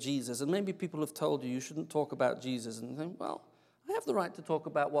name of Jesus. And maybe people have told you shouldn't talk about Jesus. And you think, well, I have the right to talk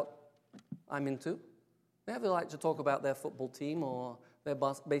about what I'm into. They have the right to talk about their football team or their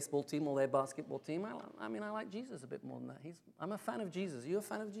baseball team or their basketball team. I like Jesus a bit more than that. I'm a fan of Jesus. Are you a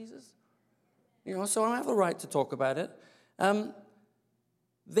fan of Jesus? So I have the right to talk about it.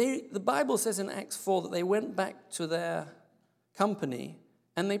 The Bible says in Acts 4 that they went back to their company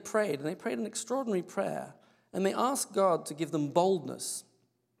and they prayed an extraordinary prayer, and they asked God to give them boldness.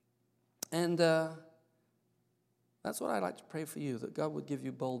 And that's what I'd like to pray for you, that God would give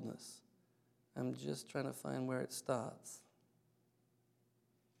you boldness. I'm just trying to find where it starts.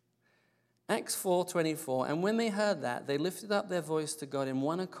 Acts 4:24, and when they heard that, they lifted up their voice to God in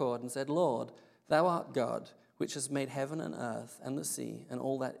one accord and said, Lord, thou art God, which has made heaven and earth and the sea and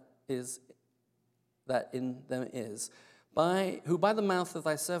all that in them is, who by the mouth of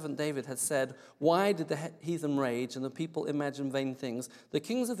thy servant David had said, why did the heathen rage and the people imagine vain things? The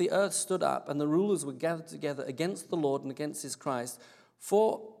kings of the earth stood up, and the rulers were gathered together against the Lord and against his Christ.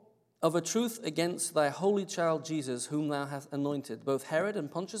 For of a truth against thy holy child Jesus, whom thou hast anointed, both Herod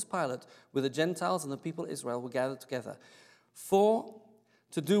and Pontius Pilate with the Gentiles and the people of Israel were gathered together. For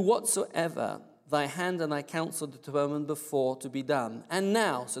to do whatsoever thy hand and thy counsel determined before to be done. And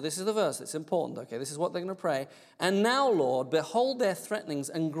now, so this is the verse, it's important, okay, this is what they're going to pray. And now, Lord, behold their threatenings,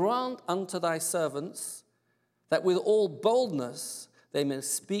 and grant unto thy servants that with all boldness they may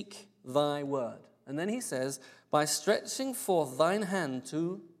speak thy word. And then he says, by stretching forth thine hand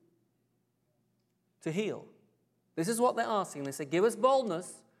to heal. This is what they're asking. They say, give us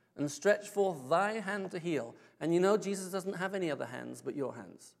boldness and stretch forth thy hand to heal. And you know Jesus doesn't have any other hands but your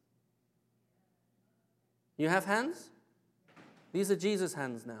hands. You have hands? These are Jesus'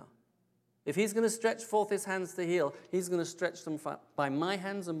 hands now. If he's going to stretch forth his hands to heal, he's going to stretch them by my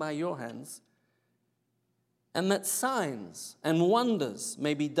hands and by your hands. And that signs and wonders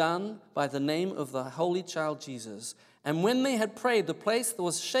may be done by the name of the Holy Child Jesus. And when they had prayed, the place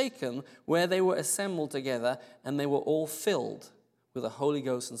was shaken where they were assembled together, and they were all filled with the Holy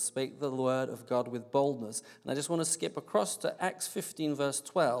Ghost and spake the word of God with boldness. And I just want to skip across to Acts 15, verse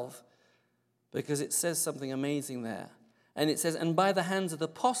 12, because it says something amazing there. And it says, and by the hands of the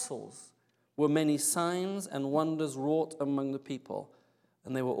apostles were many signs and wonders wrought among the people,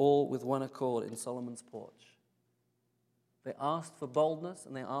 and they were all with one accord in Solomon's porch. They asked for boldness,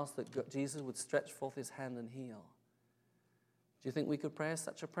 and they asked that Jesus would stretch forth his hand and heal. Do you think we could pray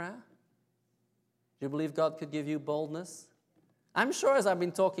such a prayer? Do you believe God could give you boldness? I'm sure as I've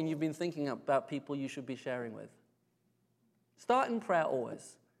been talking, you've been thinking about people you should be sharing with. Start in prayer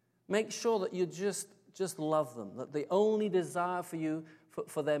always. Make sure that you just love them, that the only desire for you,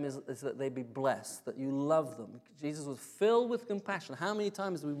 for them is that they be blessed, that you love them. Jesus was filled with compassion. How many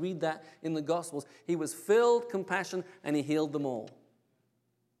times do we read that in the Gospels? He was filled with compassion and he healed them all.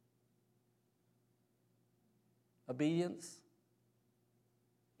 Obedience.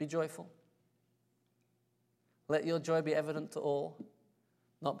 Be joyful. Let your joy be evident to all,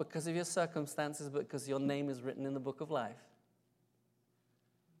 not because of your circumstances, but because your name is written in the book of life.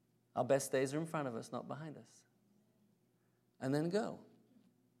 Our best days are in front of us, not behind us. And then go.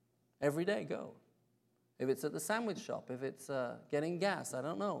 Every day, go. If it's at the sandwich shop, if it's getting gas, I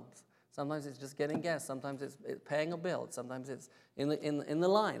don't know. Sometimes it's just getting gas. Sometimes it's paying a bill. Sometimes it's in the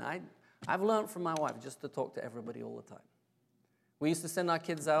line. I've learned from my wife just to talk to everybody all the time. We used to send our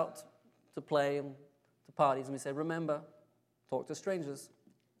kids out to play and to parties, and we said, remember, talk to strangers.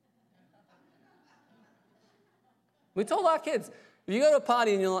 We told our kids, if you go to a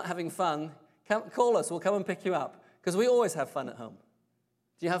party and you're not having fun, call us. We'll come and pick you up. Because we always have fun at home.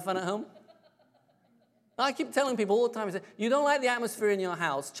 Do you have fun at home? I keep telling people all the time, I say, you don't like the atmosphere in your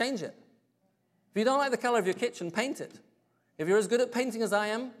house, change it. If you don't like the color of your kitchen, paint it. If you're as good at painting as I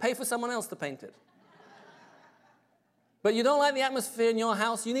am, pay for someone else to paint it. But you don't like the atmosphere in your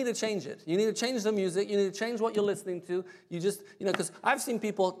house, you need to change it. You need to change the music, you need to change what you're listening to. You just, because I've seen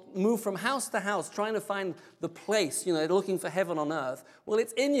people move from house to house trying to find the place, looking for heaven on earth. Well,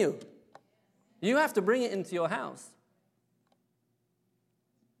 it's in you. You have to bring it into your house.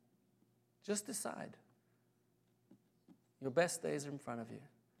 Just decide. Your best days are in front of you.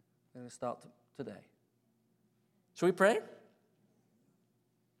 We're going to start today. Shall we pray?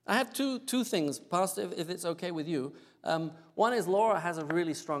 I have two things, Pastor, if it's okay with you. One is Laura has a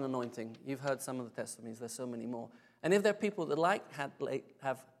really strong anointing. You've heard some of the testimonies. There's so many more. And if there are people that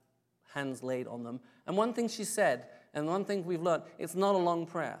have hands laid on them, and one thing she said, and one thing we've learned, it's not a long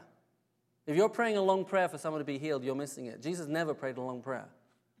prayer. If you're praying a long prayer for someone to be healed, you're missing it. Jesus never prayed a long prayer.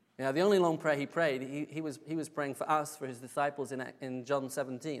 The only long prayer he prayed, he was praying for us, for his disciples in John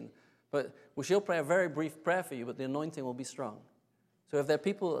 17. But she'll pray a very brief prayer for you, but the anointing will be strong. So if there are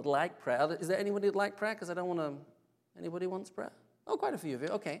people that like prayer, is there anybody that like prayer? Because I don't want to, anybody wants prayer? Oh, quite a few of you,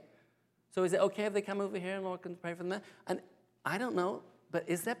 okay. So is it okay if they come over here and Lord can pray for them there? And I don't know, but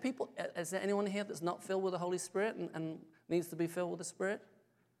is there anyone here that's not filled with the Holy Spirit and needs to be filled with the Spirit?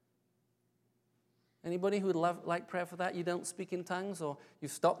 Anybody who would like prayer for that? You don't speak in tongues, or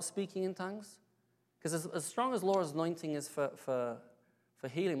you've stopped speaking in tongues? Because as strong as Laura's anointing is for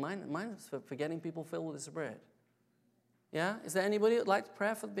healing, mine is for getting people filled with the Spirit. Yeah? Is there anybody that likes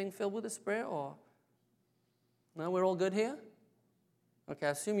prayer for being filled with the Spirit? Or no, we're all good here? Okay, I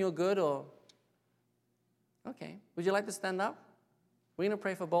assume you're good, or okay. Would you like to stand up? We're going to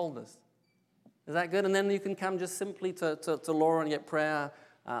pray for boldness. Is that good? And then you can come just simply to Laura and get prayer.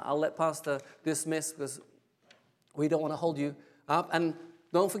 I'll let Pastor dismiss because we don't want to hold you up. And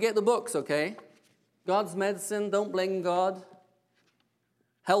don't forget the books, okay? God's Medicine, Don't Blame God,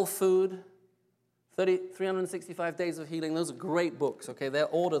 Health Food, 365 Days of Healing. Those are great books, okay? They'll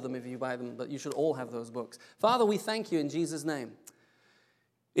order them if you buy them, but you should all have those books. Father, we thank you in Jesus' name.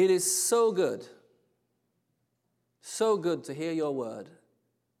 It is so good to hear your word,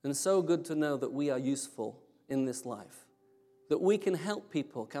 and so good to know that we are useful in this life, that we can help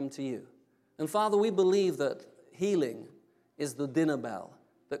people come to you. And Father, we believe that healing is the dinner bell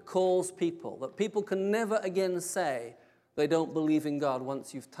that calls people, that people can never again say they don't believe in God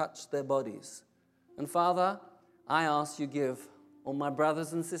once you've touched their bodies. And Father, I ask you give all my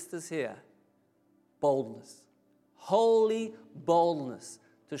brothers and sisters here boldness, holy boldness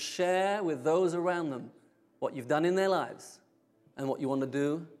to share with those around them what you've done in their lives and what you want to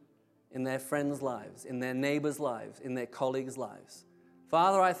do in their friends' lives, in their neighbors' lives, in their colleagues' lives.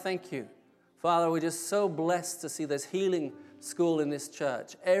 Father, I thank you. Father, we're just so blessed to see this healing school in this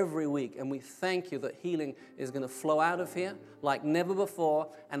church every week, and we thank you that healing is going to flow out of here like never before,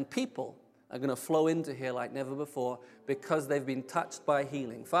 and people are going to flow into here like never before because they've been touched by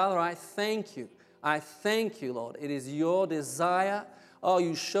healing. Father, I thank you. I thank you, Lord. It is your desire. Oh,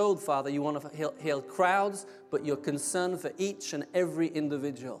 you showed, Father, you want to heal crowds, but you're concerned for each and every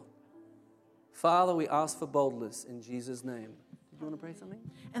individual. Father, we ask for boldness in Jesus' name. Did you want to pray something?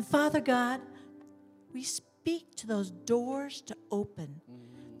 And Father God, we speak to those doors to open,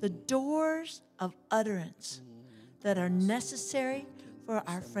 the doors of utterance that are necessary for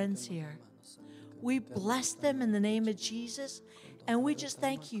our friends here. We bless them in the name of Jesus, and we just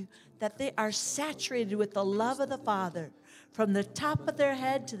thank you that they are saturated with the love of the Father from the top of their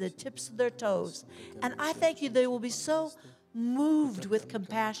head to the tips of their toes. And I thank you they will be so moved with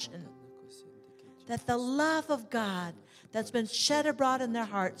compassion that the love of God that's been shed abroad in their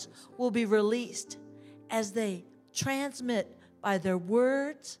hearts will be released as they transmit by their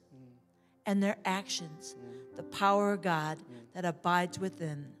words and their actions the power of God that abides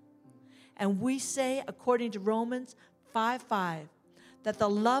within. And we say, according to Romans 5:5, that the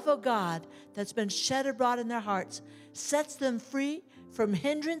love of God that's been shed abroad in their hearts sets them free from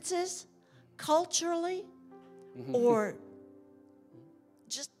hindrances culturally or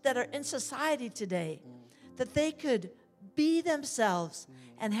just that are in society today, that they could be themselves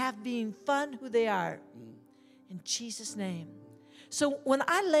and have being fun who they are. In Jesus' name. So when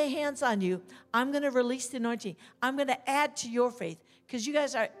I lay hands on you, I'm going to release the anointing. I'm going to add to your faith because you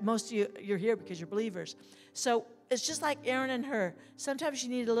guys are, most of you, you're here because you're believers. So it's just like Aaron and her. Sometimes you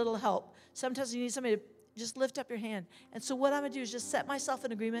need a little help. Sometimes you need somebody to just lift up your hand. And so what I'm going to do is just set myself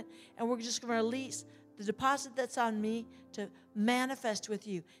in agreement, and we're just going to release the deposit that's on me to manifest with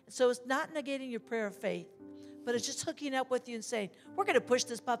you. And so it's not negating your prayer of faith, but it's just hooking up with you and saying, we're going to push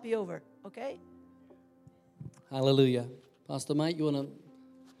this puppy over, okay? Hallelujah. Pastor Mike, you want to,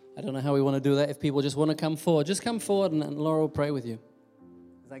 I don't know how we want to do that. If people just want to come forward, just come forward and Laura will pray with you.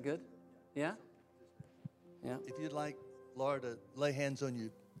 Is that good? Yeah? Yeah. If you'd like Laura to lay hands on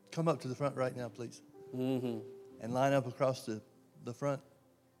you, come up to the front right now, please. Mm-hmm. And line up across the front.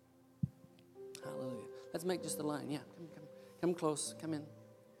 Hallelujah. Let's make just a line. Yeah. Come close. Come in.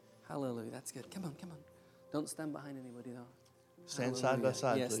 Hallelujah. That's good. Come on. Don't stand behind anybody, though. Stand side by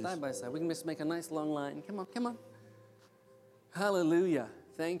side, please. Yes, side by side. We can just make a nice long line. Come on. Hallelujah.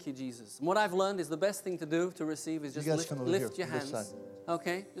 Thank you, Jesus. And what I've learned is the best thing to do to receive is just lift your hands.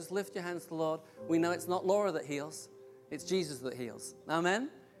 Okay? Just lift your hands to the Lord. We know it's not Laura that heals. It's Jesus that heals. Amen?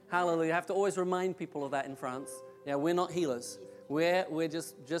 Hallelujah. I have to always remind people of that in France. Yeah, we're not healers. We're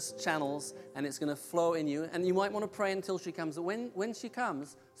just channels, and it's going to flow in you. And you might want to pray until she comes. When she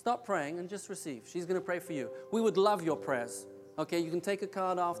comes, stop praying and just receive. She's going to pray for you. We would love your prayers. Okay, you can take a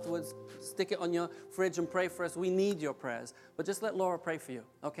card afterwards, stick it on your fridge and pray for us. We need your prayers. But just let Laura pray for you.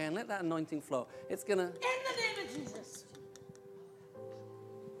 Okay, and let that anointing flow. It's going to... In the name of Jesus.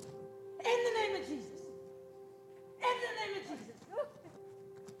 In the name of Jesus. In the name of Jesus.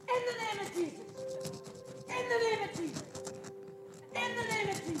 In the name of Jesus. In the name of Jesus. In the name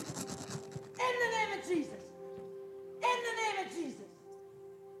of Jesus. In the name of Jesus. In the name of Jesus.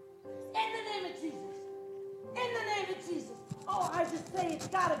 In the name of Jesus. In the name of Jesus. Oh, I just say it's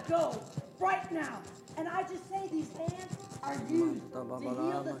got to go right now. And I just say these hands are used to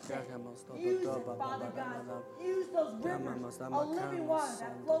heal the sick. Use it, Father God. Use those rivers of living water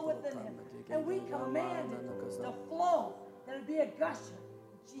that flow within him. And we command it to flow, that it be a gusher.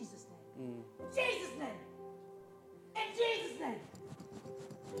 In Jesus' name. In Jesus' name. In Jesus' name.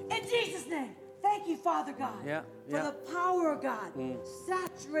 In Jesus' name. Thank you, Father God, for the power of God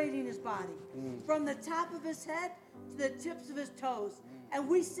saturating his body from the top of his head to the tips of his toes. And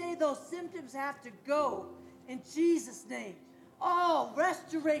we say those symptoms have to go in Jesus' name. Oh,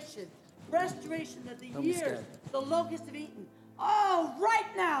 restoration. Restoration of the years the locusts have eaten. Oh,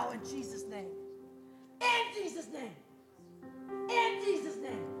 right now in Jesus' name. In Jesus' name. In Jesus'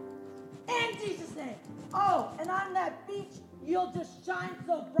 name. In Jesus' name. Oh, and on that beach, you'll just shine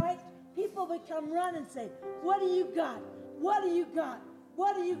so bright. People would come run and say, what do you got? What do you got?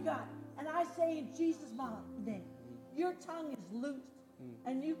 What do you got? And I say in Jesus' name, your tongue is loosed,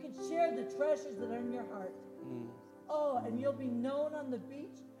 and you can share the treasures that are in your heart. Oh, and you'll be known on the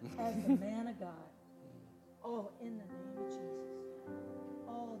beach as the man of God. Oh, in the name of Jesus.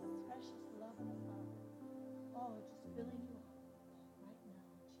 Oh, the precious love of the Father. Oh, just filling you up right now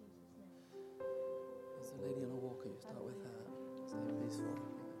in Jesus' name. There's a lady on a walker. You start with her. Stay peaceful.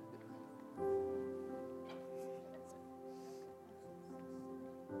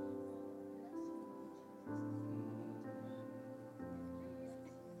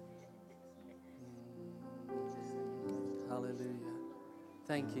 Hallelujah.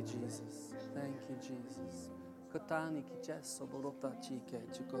 Thank you, Jesus. Thank you, Jesus.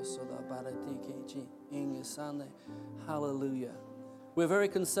 Hallelujah. We're very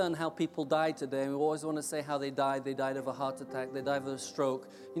concerned how people die today. We always want to say how they died. They died of a heart attack. They died of a stroke.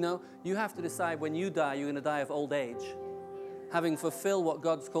 You know, you have to decide when you die, you're going to die of old age, having fulfilled what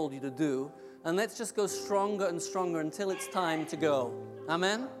God's called you to do. And let's just go stronger and stronger until it's time to go.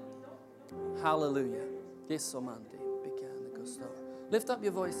 Amen? Hallelujah. Lift up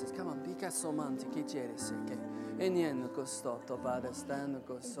your voices. Come on. So lift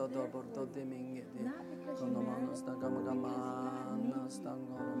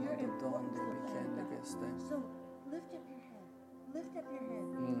up your head. Lift up your head.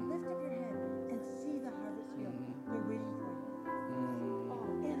 Lift up your head and see the harvest field. They're waiting for you.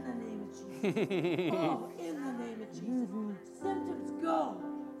 Oh, in the name of Jesus. Oh, in the name of Jesus. Symptoms go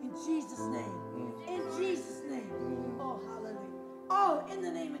in Jesus' name. In Jesus' name. Oh, hallelujah. Oh, in the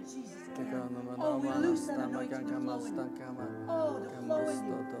name of Jesus. Oh, we loose that anointing to flow in you. Oh, to flow in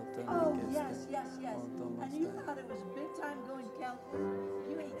you. Oh, yes, yes, yes. And you thought it was big time going to California.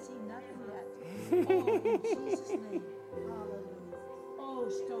 You ain't seen nothing yet. Oh, in Jesus' name. Hallelujah. Oh,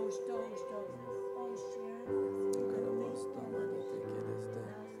 stow. Oh, Sharon.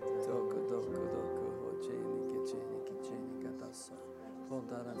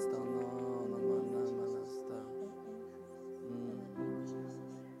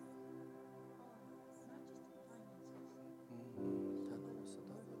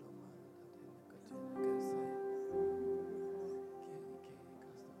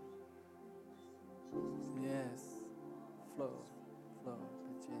 flow.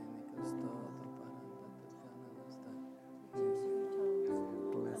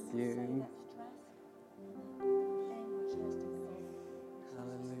 Bless you.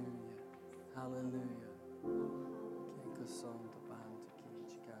 Hallelujah. Hallelujah.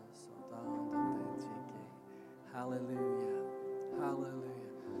 Hallelujah. Hallelujah.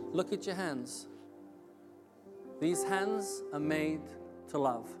 Look at your hands. These hands are made to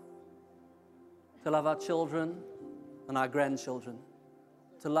love. To love our children and our grandchildren.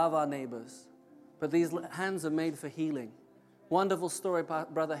 To love our neighbors. But these hands are made for healing. Wonderful story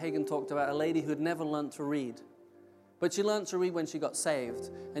Brother Hagin talked about, a lady who had never learned to read. But she learned to read when she got saved.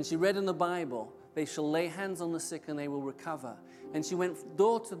 And she read in the Bible, they shall lay hands on the sick and they will recover. And she went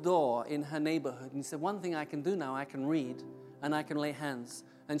door to door in her neighborhood and said, one thing I can do now, I can read and I can lay hands.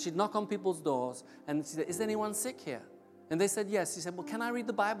 And she'd knock on people's doors and she said, is anyone sick here? And they said, yes. She said, well, can I read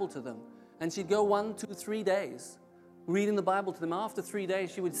the Bible to them? And she'd go 1, 2, 3 days reading the Bible to them. After 3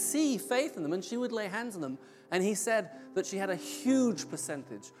 days, she would see faith in them and she would lay hands on them. And he said that she had a huge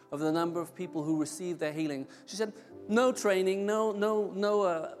percentage of the number of people who received their healing. She said, no training,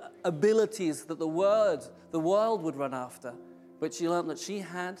 no abilities that the world would run after. But she learned that she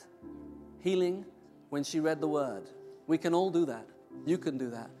had healing when she read the Word. We can all do that. You can do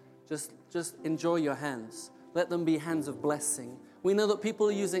that. Just enjoy your hands. Let them be hands of blessing. We know that people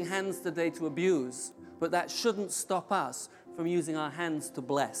are using hands today to abuse, but that shouldn't stop us from using our hands to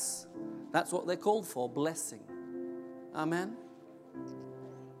bless. That's what they're called for, blessing. Amen?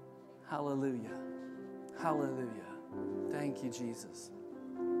 Hallelujah. Hallelujah. Thank you, Jesus.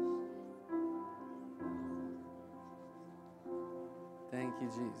 Thank you,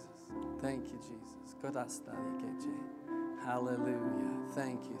 Jesus. Thank you, Jesus. Hallelujah.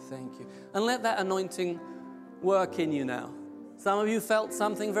 Thank you, thank you. And let that anointing work in you now. Some of you felt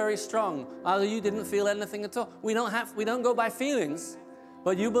something very strong. Other you didn't feel anything at all. We don't go by feelings,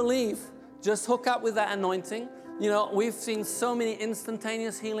 but you believe. Just hook up with that anointing. You know, we've seen so many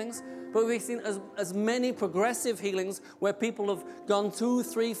instantaneous healings, but we've seen as many progressive healings where people have gone 2,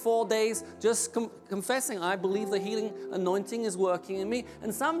 3, 4 days just confessing, I believe the healing anointing is working in me.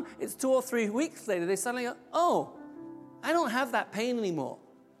 And some, it's 2 or 3 weeks later, they suddenly go, oh, I don't have that pain anymore.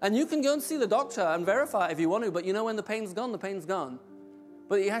 And you can go and see the doctor and verify if you want to, but you know when the pain's gone, the pain's gone.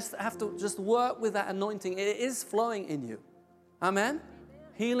 But you have to just work with that anointing. It is flowing in you. Amen?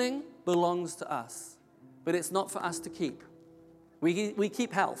 Healing belongs to us, but it's not for us to keep. We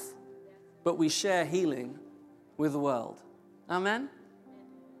keep health, but we share healing with the world. Amen?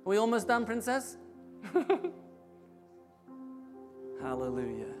 Are we almost done, Princess?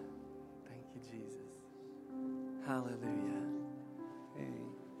 Hallelujah. Thank you, Jesus. Hallelujah. Hey.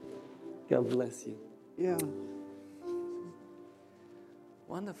 God bless you. Yeah.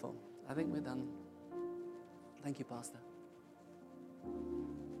 Wonderful. I think we're done. Thank you, Pastor.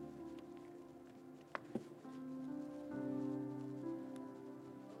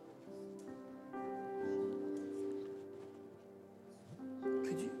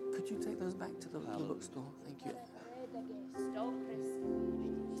 Could you take those back to the bookstore? Thank you.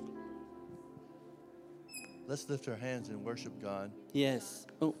 Let's lift our hands and worship God. Yes.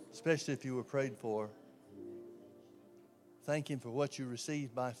 Oh. Especially if you were prayed for. Thank Him for what you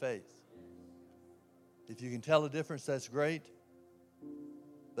received by faith. If you can tell a difference, that's great.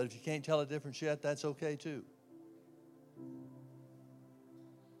 But if you can't tell a difference yet, that's okay too.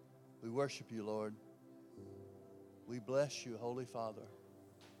 We worship you, Lord. We bless you, Holy Father.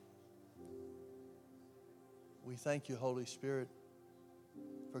 We thank you, Holy Spirit,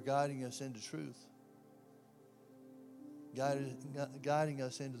 for guiding us into truth. Guiding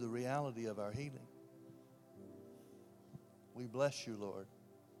us into the reality of our healing. We bless you, Lord.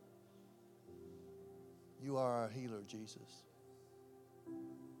 You are our healer, Jesus.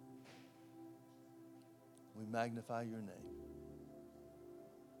 We magnify your name.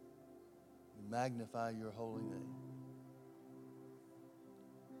 We magnify your holy name.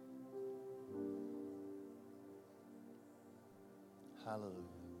 Hallelujah.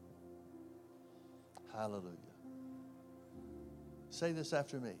 Hallelujah. Say this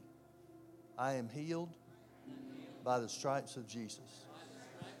after me. I am healed by the stripes of Jesus.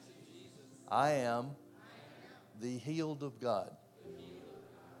 I am the healed of God.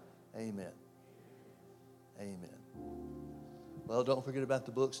 Amen. Amen. Well, don't forget about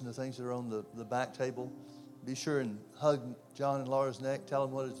the books and the things that are on the back table. Be sure and hug John and Laura's neck. Tell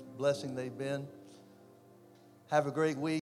them what a blessing they've been. Have a great week.